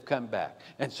 but they've come back.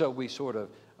 And so we sort of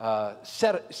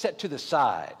set to the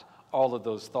side all of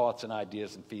those thoughts and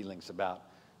ideas and feelings about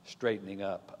straightening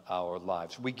up our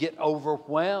lives. We get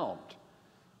overwhelmed.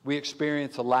 We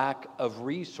experience a lack of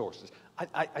resources.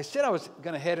 I said I was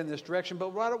going to head in this direction,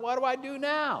 but what do I do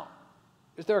now?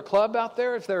 Is there a club out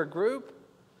there? Is there a group?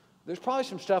 There's probably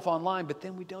some stuff online, but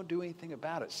then we don't do anything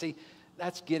about it. See,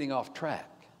 that's getting off track.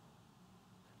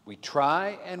 We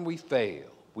try and we fail.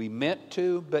 We meant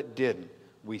to, but didn't.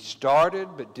 We started,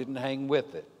 but didn't hang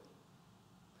with it.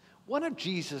 One of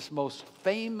Jesus' most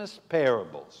famous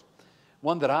parables,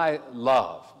 one that I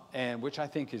love and which I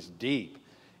think is deep,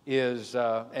 is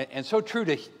and so true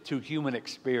to human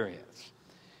experience,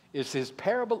 is his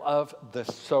parable of the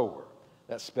sower.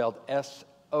 That's spelled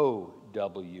S-O-W-E-R,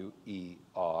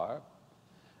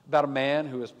 about a man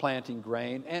who is planting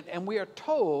grain. And we are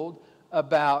told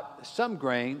about some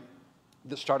grain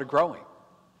that started growing.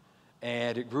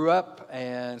 And it grew up,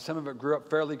 and some of it grew up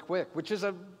fairly quick, which is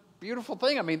a beautiful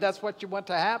thing. I mean, that's what you want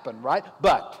to happen, right?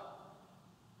 But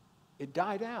it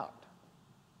died out.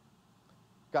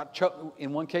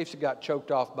 In one case, it got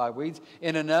choked off by weeds.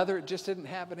 In another, it just didn't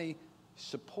have any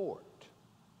support.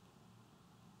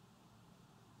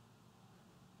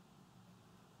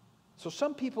 So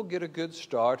some people get a good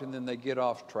start and then they get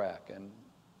off track. And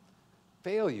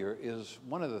failure is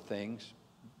one of the things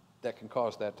that can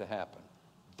cause that to happen.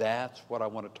 That's what I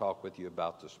want to talk with you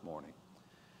about this morning.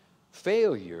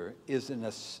 Failure is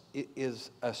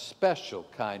a special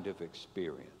kind of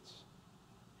experience.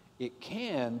 It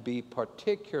can be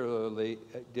particularly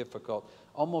difficult,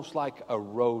 almost like a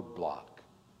roadblock.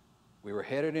 We were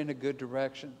headed in a good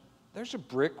direction. There's a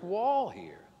brick wall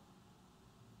here.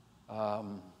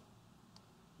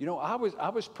 You know, I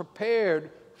was prepared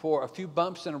for a few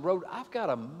bumps in the road. I've got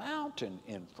a mountain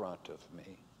in front of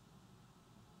me.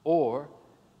 Or,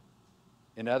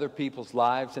 in other people's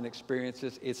lives and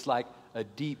experiences, it's like a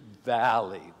deep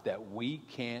valley that we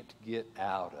can't get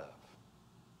out of.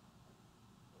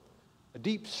 A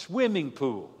deep swimming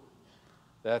pool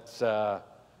that's,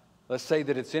 let's say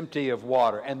that it's empty of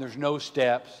water, and there's no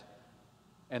steps,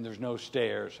 and there's no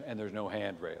stairs, and there's no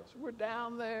handrails. We're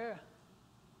down there.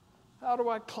 How do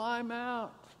I climb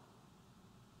out?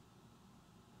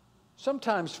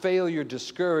 Sometimes failure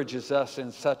discourages us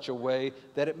in such a way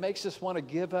that it makes us want to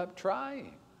give up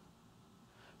trying.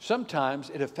 Sometimes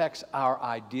it affects our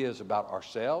ideas about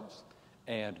ourselves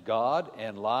and God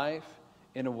and life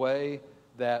in a way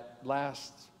that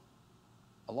lasts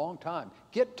a long time.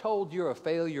 Get told you're a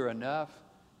failure enough,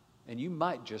 and you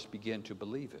might just begin to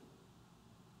believe it.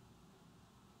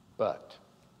 But,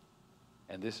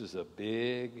 and this is a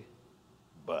big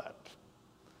but,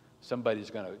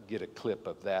 somebody's going to get a clip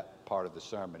of that part of the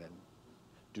sermon and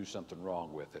do something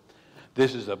wrong with it.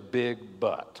 This is a big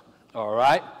but, all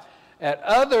right? At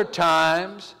other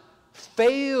times,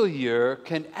 failure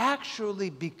can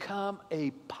actually become a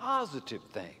positive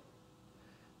thing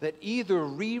that either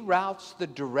reroutes the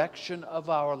direction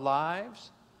of our lives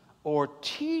or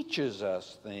teaches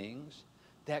us things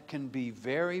that can be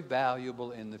very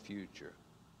valuable in the future.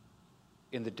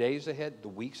 In the days ahead, the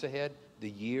weeks ahead, the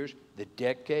years, the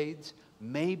decades,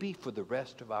 maybe for the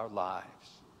rest of our lives.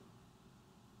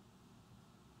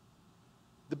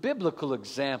 The biblical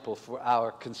example for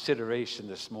our consideration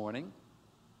this morning,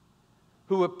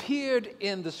 who appeared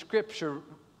in the scripture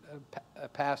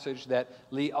passage that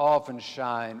Lee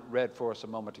Alvenshine read for us a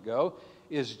moment ago,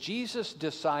 is Jesus'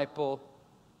 disciple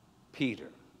Peter,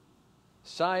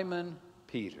 Simon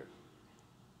Peter.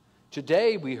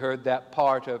 Today we heard that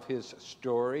part of his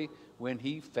story when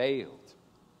he failed.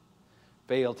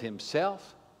 Failed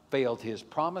himself, failed his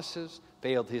promises,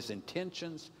 failed his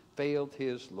intentions, failed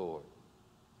his Lord.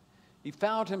 He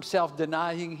found himself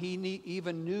denying he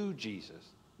even knew Jesus.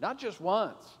 Not just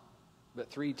once, but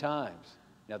 3 times.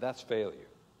 Now that's failure.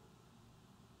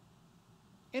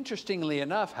 Interestingly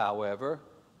enough, however,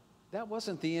 that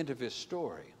wasn't the end of his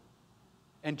story.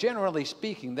 And generally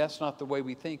speaking, that's not the way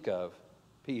we think of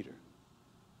Peter.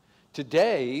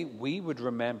 Today, we would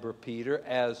remember Peter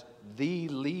as the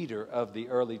leader of the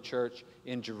early church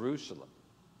in Jerusalem.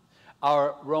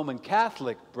 Our Roman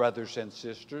Catholic brothers and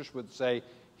sisters would say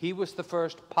he was the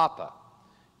first Papa.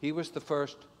 He was the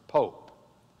first Pope.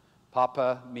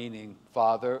 Papa meaning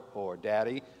father or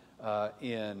daddy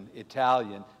in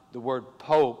Italian. The word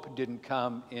Pope didn't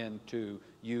come into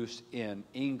use in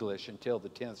English until the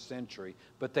 10th century,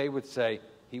 but they would say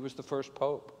he was the first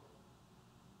Pope.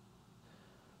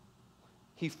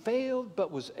 He failed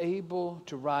but was able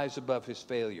to rise above his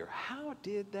failure. How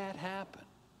did that happen?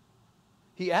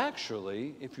 He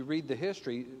actually, if you read the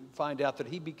history, find out that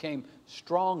he became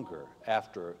stronger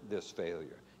after this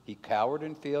failure. He cowered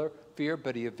in fear,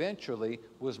 but he eventually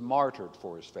was martyred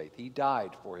for his faith. He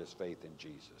died for his faith in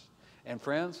Jesus. And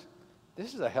friends,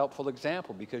 this is a helpful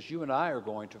example because you and I are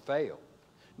going to fail.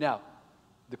 Now,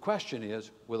 the question is,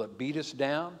 will it beat us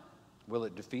down? Will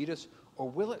it defeat us? Or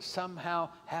will it somehow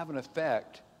have an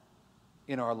effect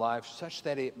in our lives such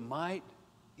that it might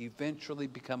eventually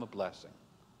become a blessing?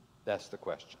 That's the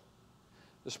question.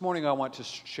 This morning I want to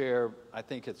share, I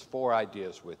think it's 4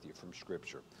 ideas with you from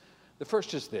Scripture. The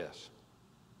first is this: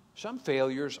 some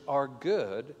failures are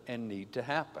good and need to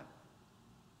happen.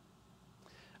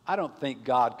 I don't think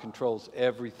God controls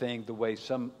everything the way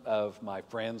some of my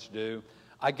friends do.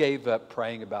 I gave up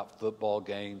praying about football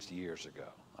games years ago,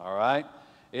 all right?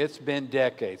 It's been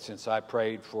decades since I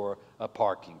prayed for a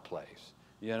parking place,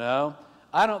 you know?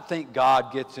 I don't think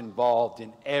God gets involved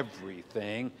in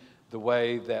everything the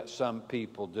way that some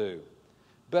people do.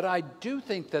 But I do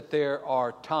think that there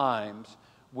are times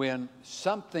when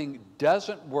something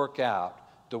doesn't work out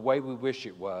the way we wish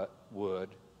it would,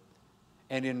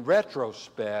 and in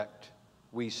retrospect,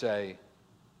 we say,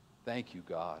 thank you,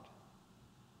 God.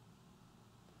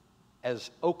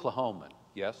 As Oklahoman,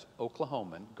 yes,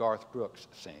 Oklahoman, Garth Brooks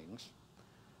sings,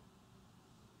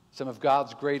 some of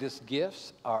God's greatest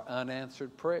gifts are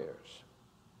unanswered prayers.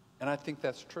 And I think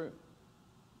that's true.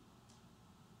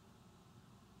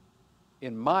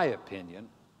 In my opinion,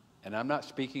 and I'm not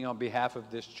speaking on behalf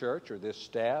of this church or this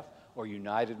staff or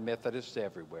United Methodists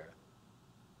everywhere,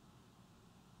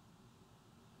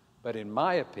 but in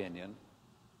my opinion,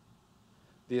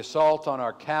 the assault on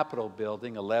our Capitol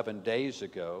building 11 days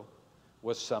ago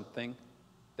was something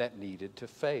that needed to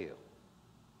fail.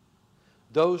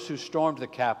 Those who stormed the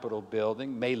Capitol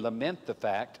building may lament the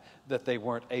fact that they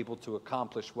weren't able to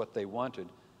accomplish what they wanted.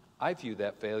 I view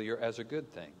that failure as a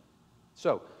good thing.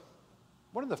 So,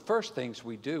 one of the first things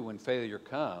we do when failure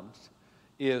comes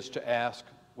is to ask,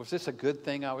 was this a good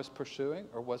thing I was pursuing,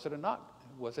 or was it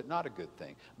not a good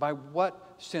thing? By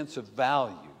what sense of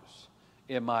values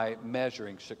am I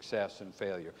measuring success and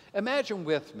failure? Imagine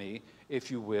with me,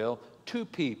 if you will, 2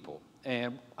 people,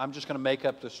 and I'm just going to make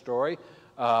up the story,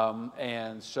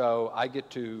 and so I get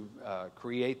to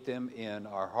create them in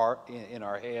our heart, in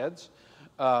our heads.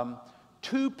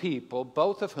 2 people,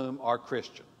 both of whom are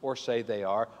Christian, or say they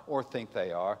are, or think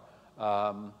they are,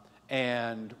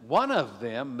 and one of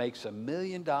them makes $1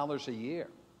 million a year,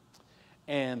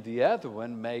 and the other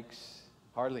one makes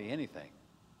hardly anything,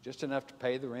 just enough to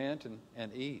pay the rent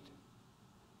and eat,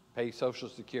 pay Social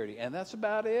Security, and that's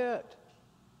about it.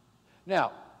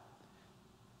 Now,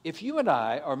 if you and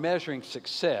I are measuring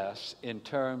success in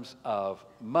terms of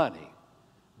money,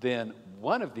 then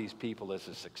one of these people is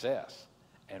a success,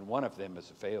 and one of them is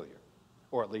a failure,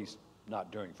 or at least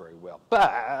not doing very well.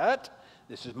 But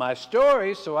this is my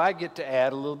story, so I get to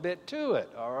add a little bit to it,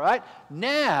 all right?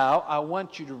 Now, I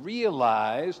want you to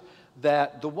realize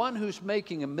that the one who's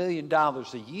making $1 million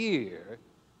a year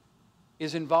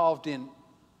is involved in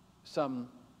some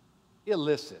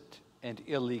illicit and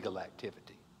illegal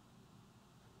activity.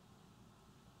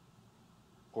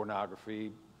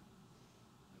 Pornography,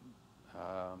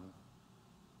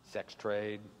 sex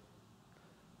trade.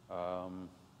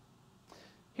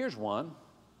 Here's one,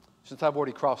 since I've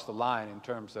already crossed the line in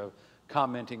terms of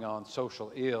commenting on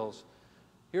social ills.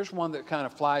 Here's one that kind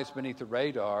of flies beneath the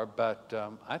radar, but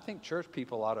I think church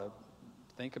people ought to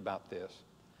think about this.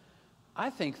 I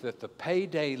think that the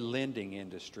payday lending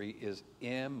industry is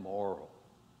immoral.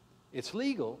 It's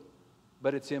legal,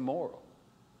 but it's immoral.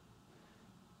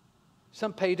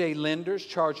 Some payday lenders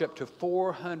charge up to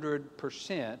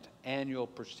 400% annual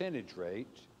percentage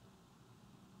rate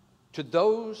to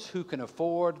those who can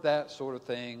afford that sort of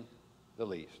thing the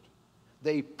least.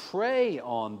 They prey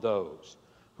on those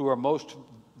who are most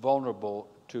vulnerable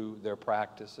to their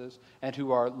practices and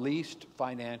who are least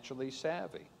financially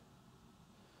savvy.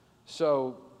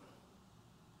 So,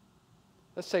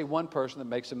 let's say one person that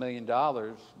makes $1 million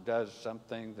does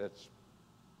something that's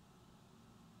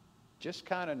just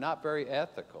kind of not very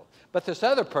ethical. But this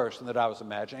other person that I was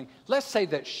imagining, let's say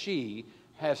that she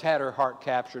has had her heart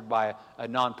captured by a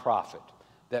nonprofit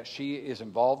that she is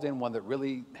involved in, one that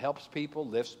really helps people,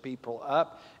 lifts people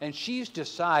up. And she's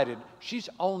decided she's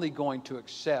only going to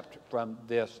accept from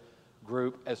this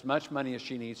group as much money as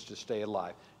she needs to stay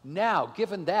alive. Now,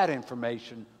 given that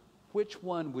information, which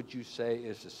one would you say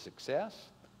is a success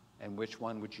and which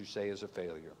one would you say is a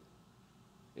failure?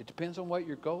 It depends on what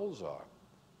your goals are,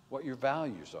 what your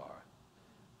values are.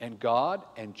 And God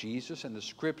and Jesus and the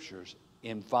Scriptures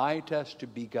invite us to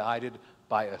be guided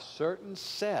by a certain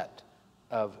set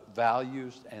of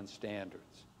values and standards.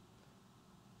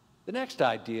 The next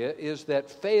idea is that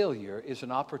failure is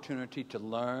an opportunity to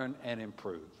learn and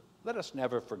improve. Let us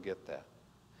never forget that.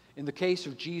 In the case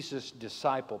of Jesus'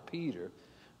 disciple Peter,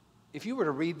 if you were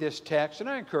to read this text, and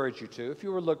I encourage you to, if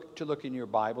you were to look in your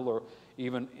Bible or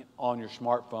even on your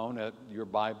smartphone at your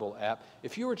Bible app,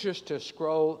 if you were just to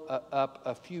scroll up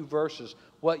a few verses,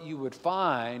 what you would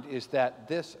find is that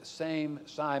this same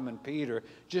Simon Peter,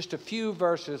 just a few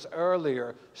verses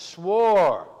earlier,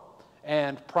 swore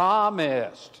and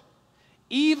promised,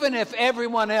 even if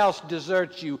everyone else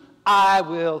deserts you, I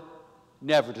will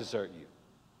never desert you.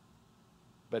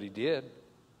 But he did.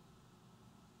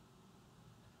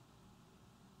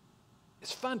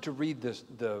 It's fun to read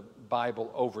the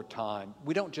Bible over time.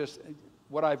 We don't just,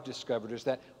 what I've discovered is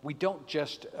that we don't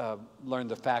just learn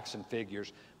the facts and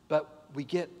figures, but we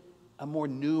get a more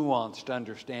nuanced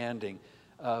understanding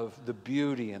of the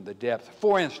beauty and the depth.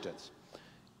 For instance,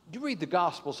 you read the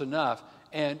Gospels enough,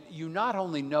 and you not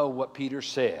only know what Peter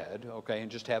said, okay, and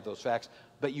just have those facts,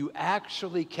 but you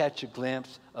actually catch a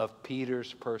glimpse of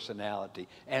Peter's personality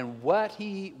and what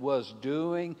he was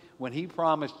doing when he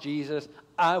promised Jesus,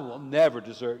 I will never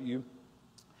desert you,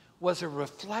 was a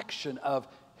reflection of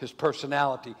his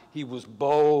personality. He was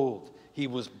bold. He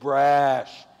was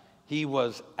brash. He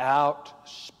was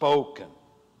outspoken.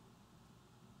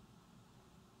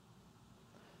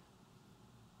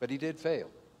 But he did fail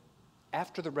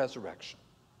after the resurrection.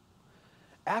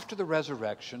 After the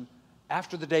resurrection,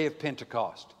 after the day of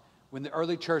Pentecost, when the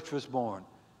early church was born,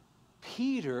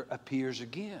 Peter appears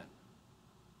again.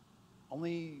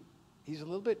 Only he's a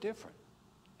little bit different.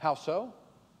 How so?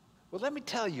 Well, let me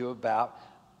tell you about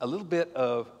a little bit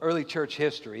of early church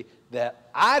history that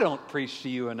I don't preach to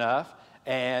you enough,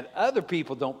 and other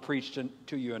people don't preach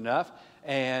to you enough,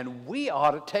 and we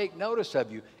ought to take notice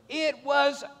of you. It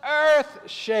was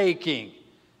earth-shaking.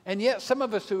 And yet some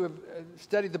of us who have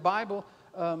studied the Bible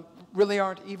really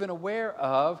aren't even aware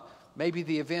of maybe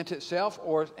the event itself,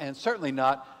 and certainly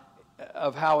not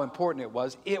of how important it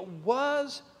was. It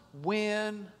was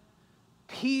when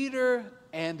Peter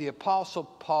and the Apostle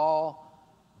Paul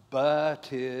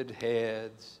butted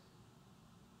heads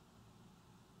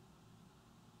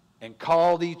and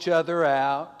called each other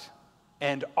out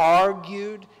and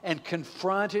argued and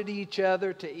confronted each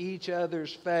other to each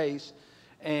other's face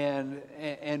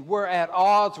and were at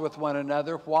odds with one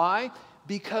another. Why?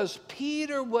 Because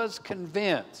Peter was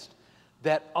convinced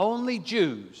that only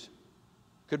Jews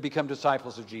could become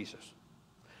disciples of Jesus.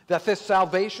 That this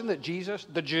salvation that Jesus,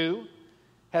 the Jew,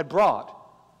 had brought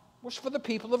was for the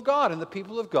people of God, and the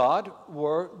people of God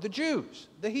were the Jews,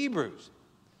 the Hebrews.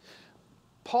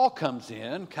 Paul comes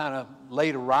in, kind of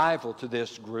late arrival to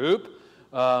this group.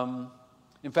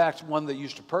 In fact, one that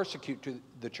used to persecute to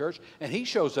the church, and he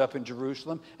shows up in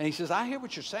Jerusalem, and he says, I hear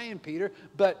what you're saying, Peter,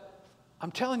 but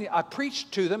I'm telling you, I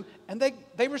preached to them, and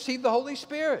they received the Holy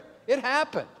Spirit. It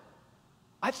happened.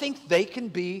 I think they can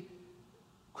be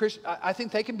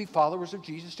followers of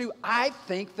Jesus too. I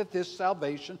think that this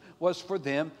salvation was for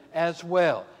them as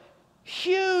well.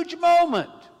 Huge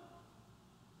moment.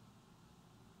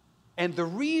 And the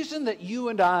reason that you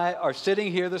and I are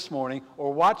sitting here this morning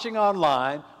or watching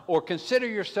online or consider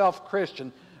yourself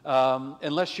Christian,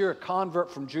 unless you're a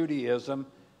convert from Judaism,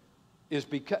 is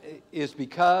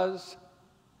because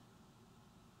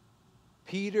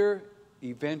Peter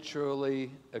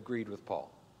eventually agreed with Paul.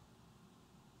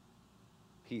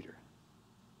 Peter,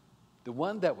 the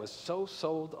one that was so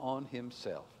sold on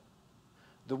himself,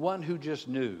 the one who just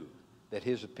knew that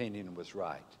his opinion was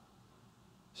right.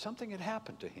 Something had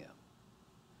happened to him.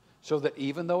 So that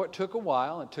even though it took a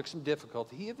while and took some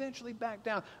difficulty, he eventually backed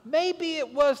down. Maybe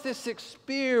it was this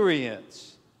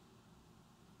experience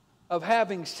of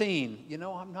having seen,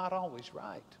 I'm not always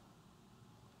right,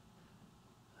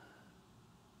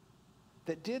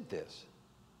 that did this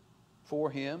for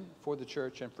him, for the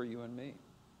church, and for you and me.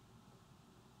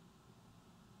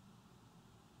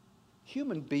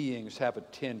 Human beings have a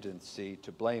tendency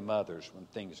to blame others when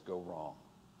things go wrong.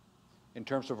 In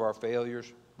terms of our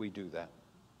failures, we do that.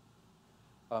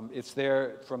 It's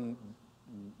there from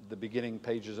the beginning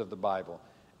pages of the Bible.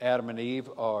 Adam and Eve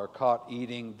are caught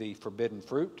eating the forbidden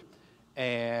fruit,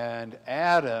 And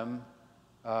Adam,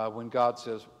 when God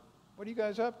says, what are you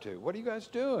guys up to? What are you guys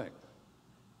doing?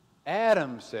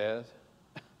 Adam says,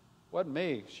 wasn't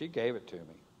me. She gave it to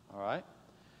me. All right?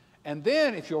 And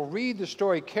then if you'll read the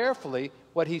story carefully,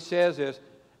 what he says is,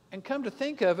 and come to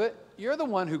think of it, you're the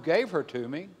one who gave her to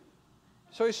me.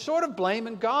 So he's sort of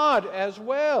blaming God as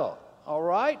well. All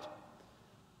right?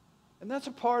 And that's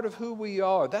a part of who we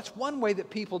are. That's one way that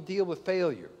people deal with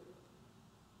failure.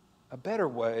 A better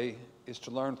way is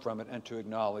to learn from it and to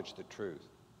acknowledge the truth.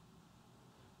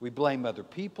 We blame other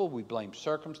people, we blame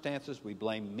circumstances, we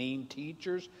blame mean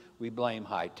teachers, we blame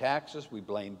high taxes, we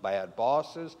blame bad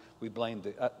bosses, we blame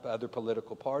the other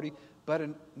political party. But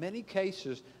in many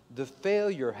cases, the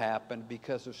failure happened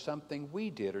because of something we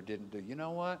did or didn't do. You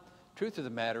know what? Truth of the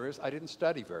matter is, I didn't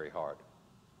study very hard.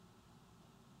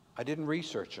 I didn't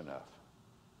research enough.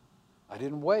 I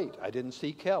didn't wait. I didn't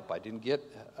seek help. I didn't get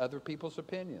other people's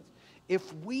opinions.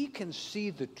 If we can see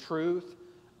the truth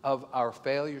of our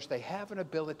failures, they have an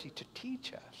ability to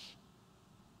teach us.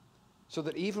 So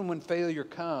that even when failure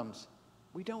comes,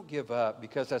 we don't give up.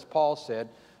 Because as Paul said,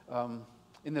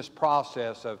 in this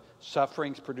process of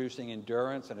sufferings producing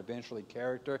endurance and eventually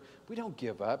character, we don't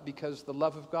give up because the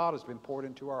love of God has been poured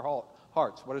into our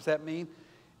hearts. What does that mean?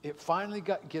 It finally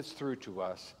gets through to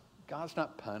us. God's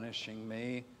not punishing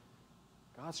me.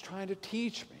 God's trying to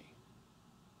teach me.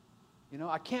 You know,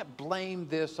 I can't blame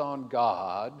this on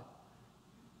God.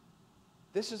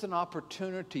 This is an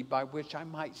opportunity by which I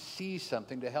might see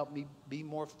something to help me be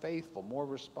more faithful, more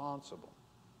responsible.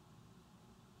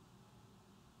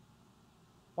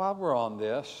 While we're on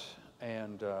this,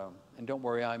 and don't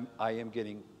worry, I am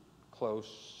getting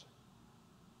closer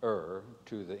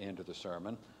to the end of the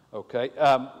sermon. Okay,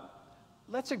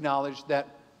 let's acknowledge that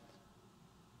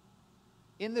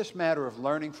in this matter of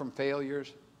learning from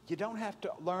failures, you don't have to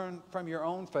learn from your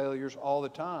own failures all the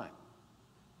time.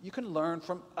 You can learn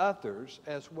from others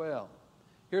as well.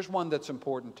 Here's one that's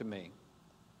important to me.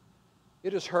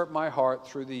 It has hurt my heart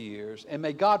through the years, and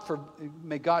may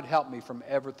God help me from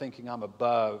ever thinking I'm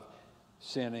above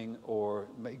sinning, or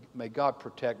may God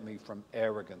protect me from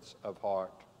arrogance of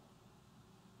heart.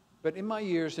 But in my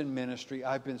years in ministry,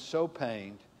 I've been so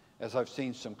pained as I've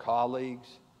seen some colleagues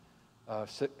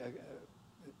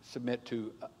submit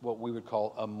to what we would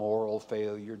call a moral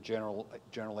failure,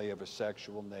 generally of a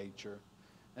sexual nature,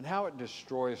 and how it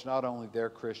destroys not only their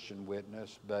Christian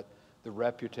witness, but the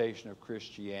reputation of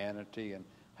Christianity, and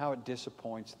how it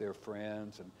disappoints their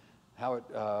friends, and how it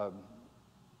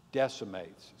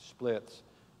decimates, splits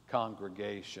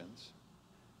congregations.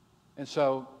 And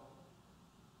so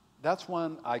that's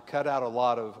one I cut out a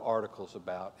lot of articles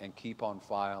about and keep on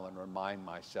file and remind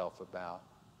myself about.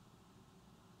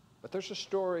 But there's a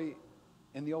story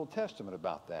in the Old Testament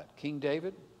about that. King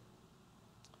David,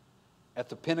 at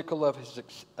the pinnacle of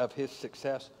his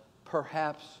success,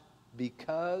 perhaps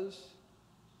because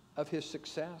of his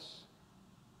success,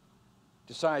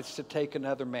 decides to take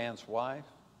another man's wife.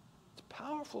 It's a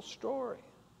powerful story.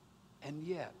 And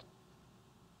yet,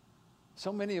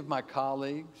 so many of my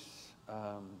colleagues,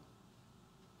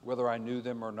 whether I knew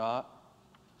them or not,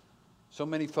 so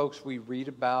many folks we read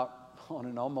about on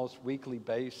an almost weekly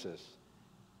basis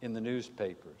in the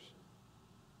newspapers,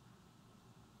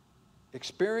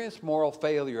 experience moral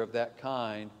failure of that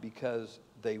kind because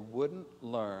they wouldn't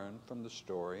learn from the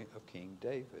story of King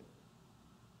David.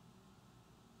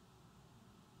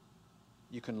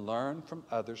 You can learn from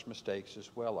others' mistakes as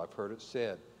well. I've heard it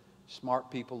said, smart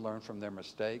people learn from their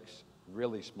mistakes.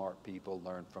 Really smart people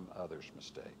learn from others'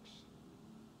 mistakes.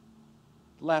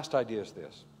 The last idea is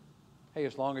this. Hey,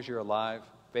 as long as you're alive,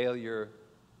 failure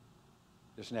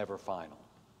is never final.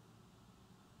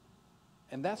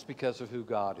 And that's because of who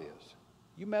God is.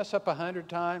 You mess up 100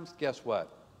 times, guess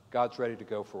what? God's ready to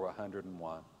go for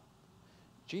 101.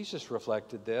 Jesus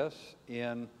reflected this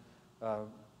in,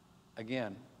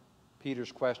 again,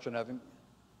 Peter's question of him.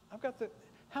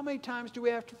 How many times do we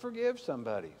have to forgive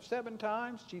somebody? 7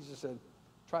 times? Jesus said,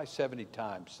 try 70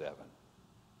 times 7.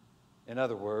 In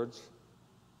other words,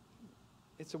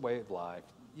 it's a way of life.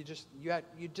 You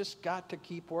just got to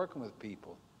keep working with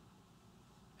people.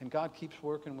 And God keeps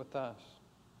working with us.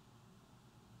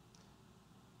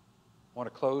 I want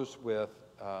to close with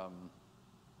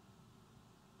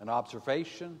an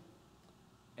observation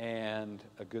and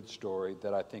a good story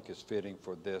that I think is fitting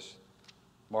for this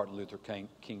Martin Luther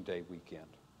King Day weekend.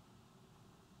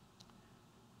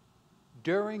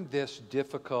 During this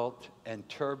difficult and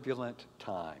turbulent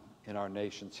time in our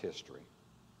nation's history,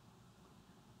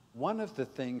 one of the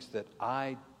things that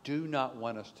I do not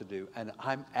want us to do, and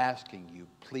I'm asking you,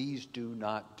 please do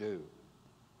not do,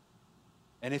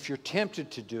 and if you're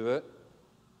tempted to do it,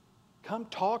 Come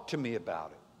talk to me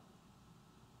about it.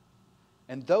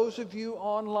 And those of you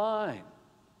online,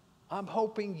 I'm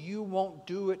hoping you won't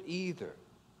do it either,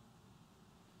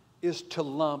 is to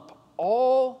lump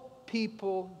all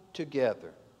people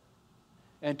together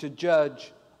and to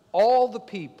judge all the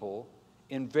people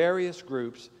in various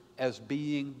groups as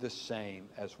being the same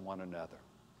as one another.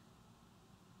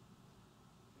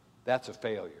 That's a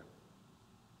failure.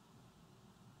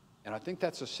 And I think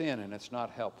that's a sin, and it's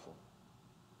not helpful.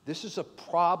 This is a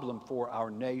problem for our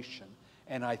nation,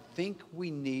 and I think we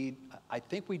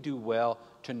do well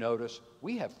to notice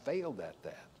we have failed at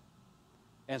that.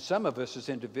 And some of us as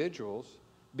individuals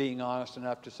being honest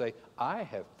enough to say, I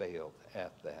have failed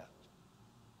at that.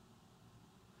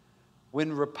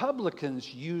 When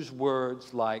Republicans use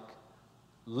words like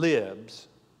libs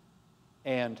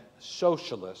and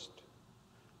socialist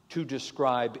to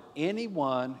describe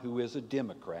anyone who is a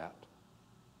Democrat,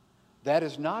 that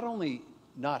is not only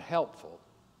not helpful,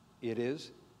 it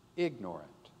is ignorant.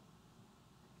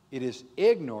 It is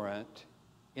ignorant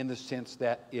in the sense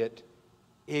that it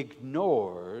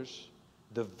ignores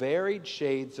the varied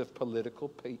shades of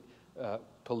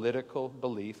political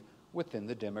belief within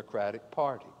the Democratic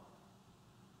Party.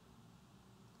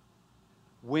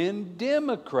 When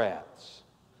Democrats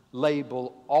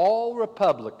label all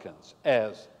Republicans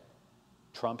as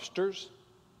Trumpsters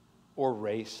or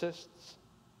racists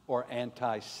or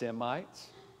anti-Semites,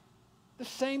 the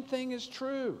same thing is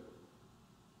true.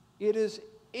 It is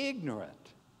ignorant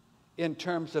in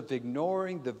terms of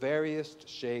ignoring the various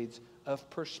shades of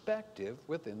perspective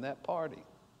within that party.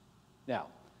 Now,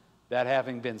 that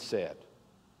having been said,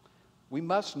 we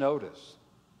must notice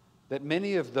that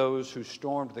many of those who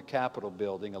stormed the Capitol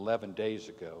building 11 days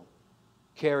ago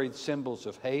carried symbols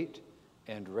of hate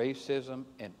and racism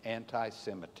and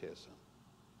anti-Semitism.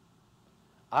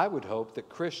 I would hope that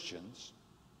Christians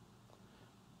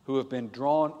who have been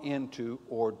drawn into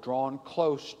or drawn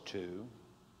close to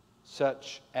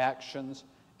such actions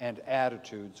and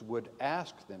attitudes would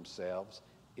ask themselves,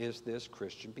 is this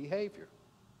Christian behavior?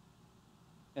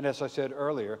 And as I said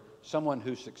earlier, someone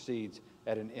who succeeds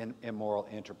at an immoral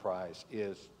enterprise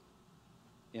is,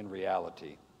 in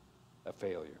reality, a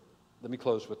failure. Let me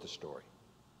close with the story.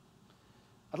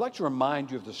 I'd like to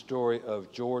remind you of the story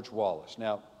of George Wallace.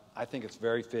 Now, I think it's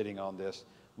very fitting on this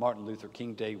Martin Luther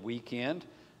King Day weekend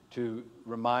to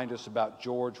remind us about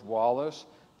George Wallace,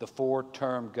 the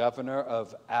 4-term governor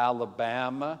of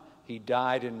Alabama. He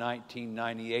died in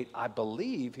 1998. I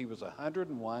believe he was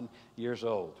 101 years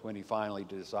old when he finally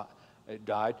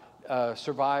died.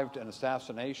 Survived an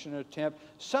assassination attempt.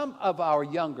 Some of our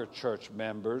younger church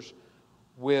members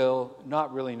will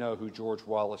not really know who George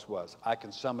Wallace was. I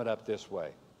can sum it up this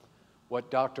way. What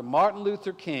Dr. Martin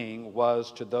Luther King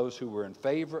was to those who were in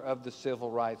favor of the civil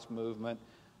rights movement,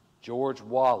 George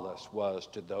Wallace was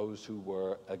to those who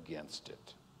were against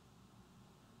it.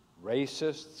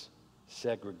 Racists,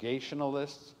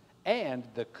 segregationalists, and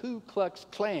the Ku Klux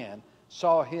Klan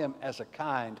saw him as a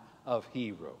kind of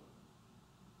hero.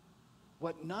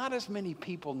 What not as many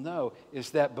people know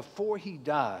is that before he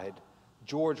died,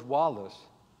 George Wallace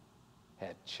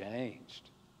had changed.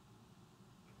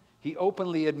 He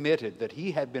openly admitted that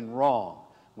he had been wrong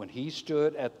when he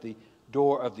stood at the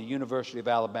door of the University of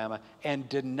Alabama and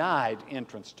denied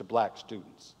entrance to black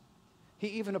students. He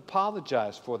even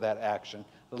apologized for that action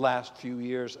the last few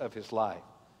years of his life.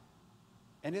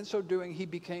 And in so doing, he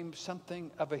became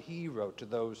something of a hero to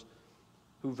those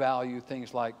who value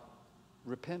things like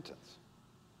repentance.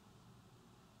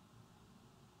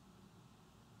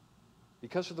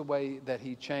 Because of the way that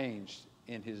he changed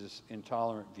in his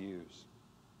intolerant views,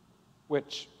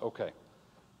 which,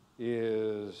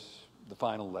 is the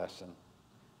final lesson,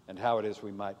 and how it is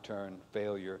we might turn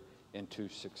failure into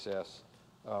success.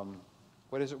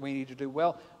 What is it we need to do?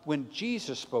 Well, when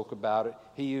Jesus spoke about it,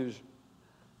 he used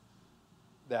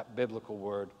that biblical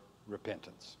word,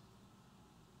 repentance.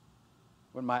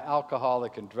 When my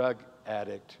alcoholic and drug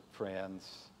addict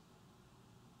friends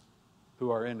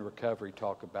who are in recovery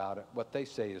talk about it, what they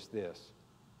say is this: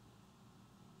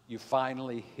 you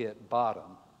finally hit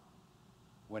bottom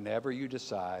whenever you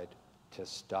decide to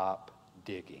stop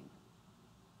digging.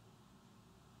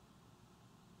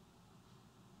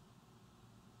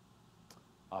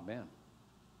 Amen.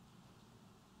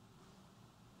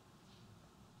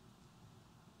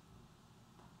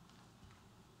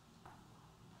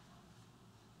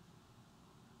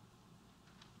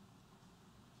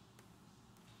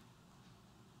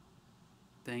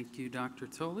 Thank you, Dr.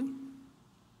 Tolley.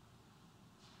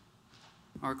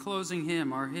 Our closing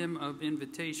hymn, our hymn of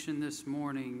invitation this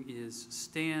morning, is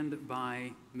Stand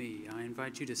By Me. I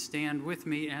invite you to stand with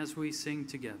me as we sing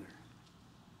together.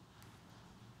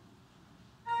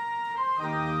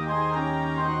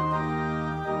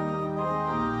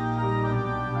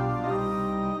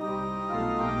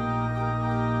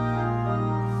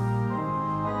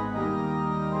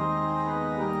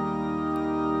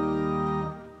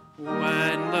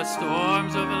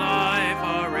 of life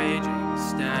are raging,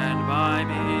 stand by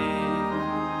me.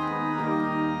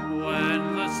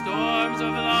 When the storms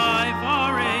of life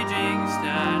are raging,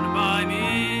 stand by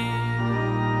me.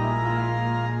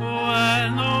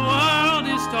 When the world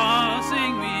is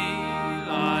tossing me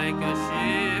like a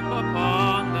ship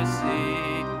upon the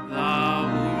sea, thou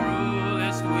who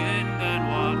rulest wind and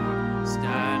water,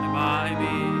 stand by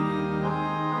me.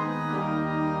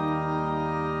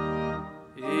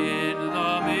 In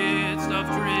the midst of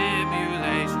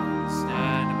tribulation,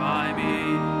 stand by me.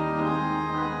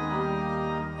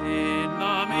 In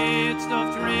the midst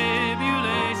of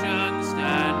tribulation,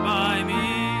 stand by me.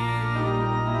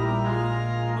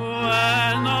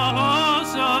 When the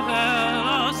hosts of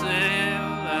hell assail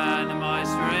and my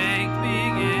strength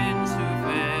begins to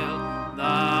fail,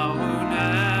 thou who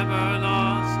never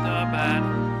lost a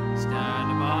battle, stand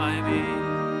by me.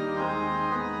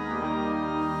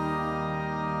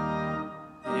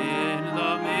 In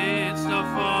the midst of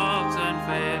faults and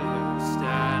failures,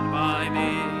 stand by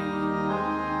me.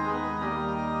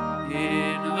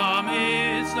 In the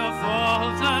midst of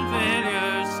faults and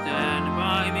failures, stand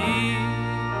by me.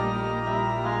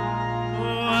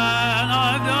 When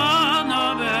I've done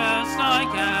the best I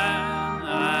can,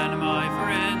 and my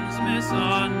friends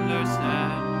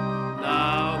misunderstand,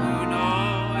 thou who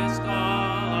knowest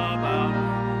all about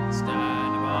me,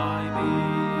 stand by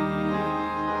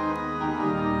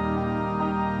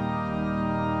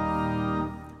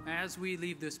me. As we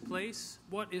leave this place,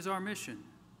 what is our mission?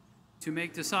 To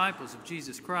make disciples of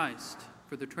Jesus Christ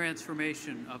for the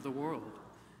transformation of the world.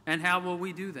 And how will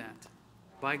we do that?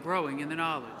 By growing in the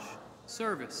knowledge,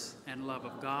 service, and love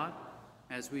of God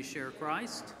as we share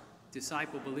Christ,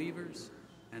 disciple believers,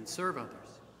 and serve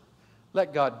others.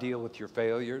 Let God deal with your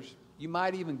failures. You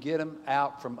might even get them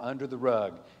out from under the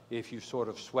rug if you sort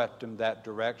of swept them that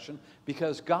direction,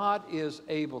 because God is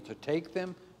able to take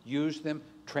them, use them,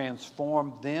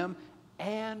 transform them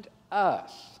and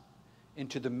us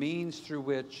into the means through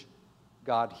which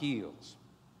God heals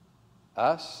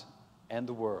us and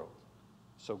the world.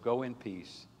 So go in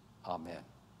peace. Amen.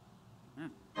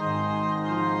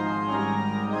 Amen.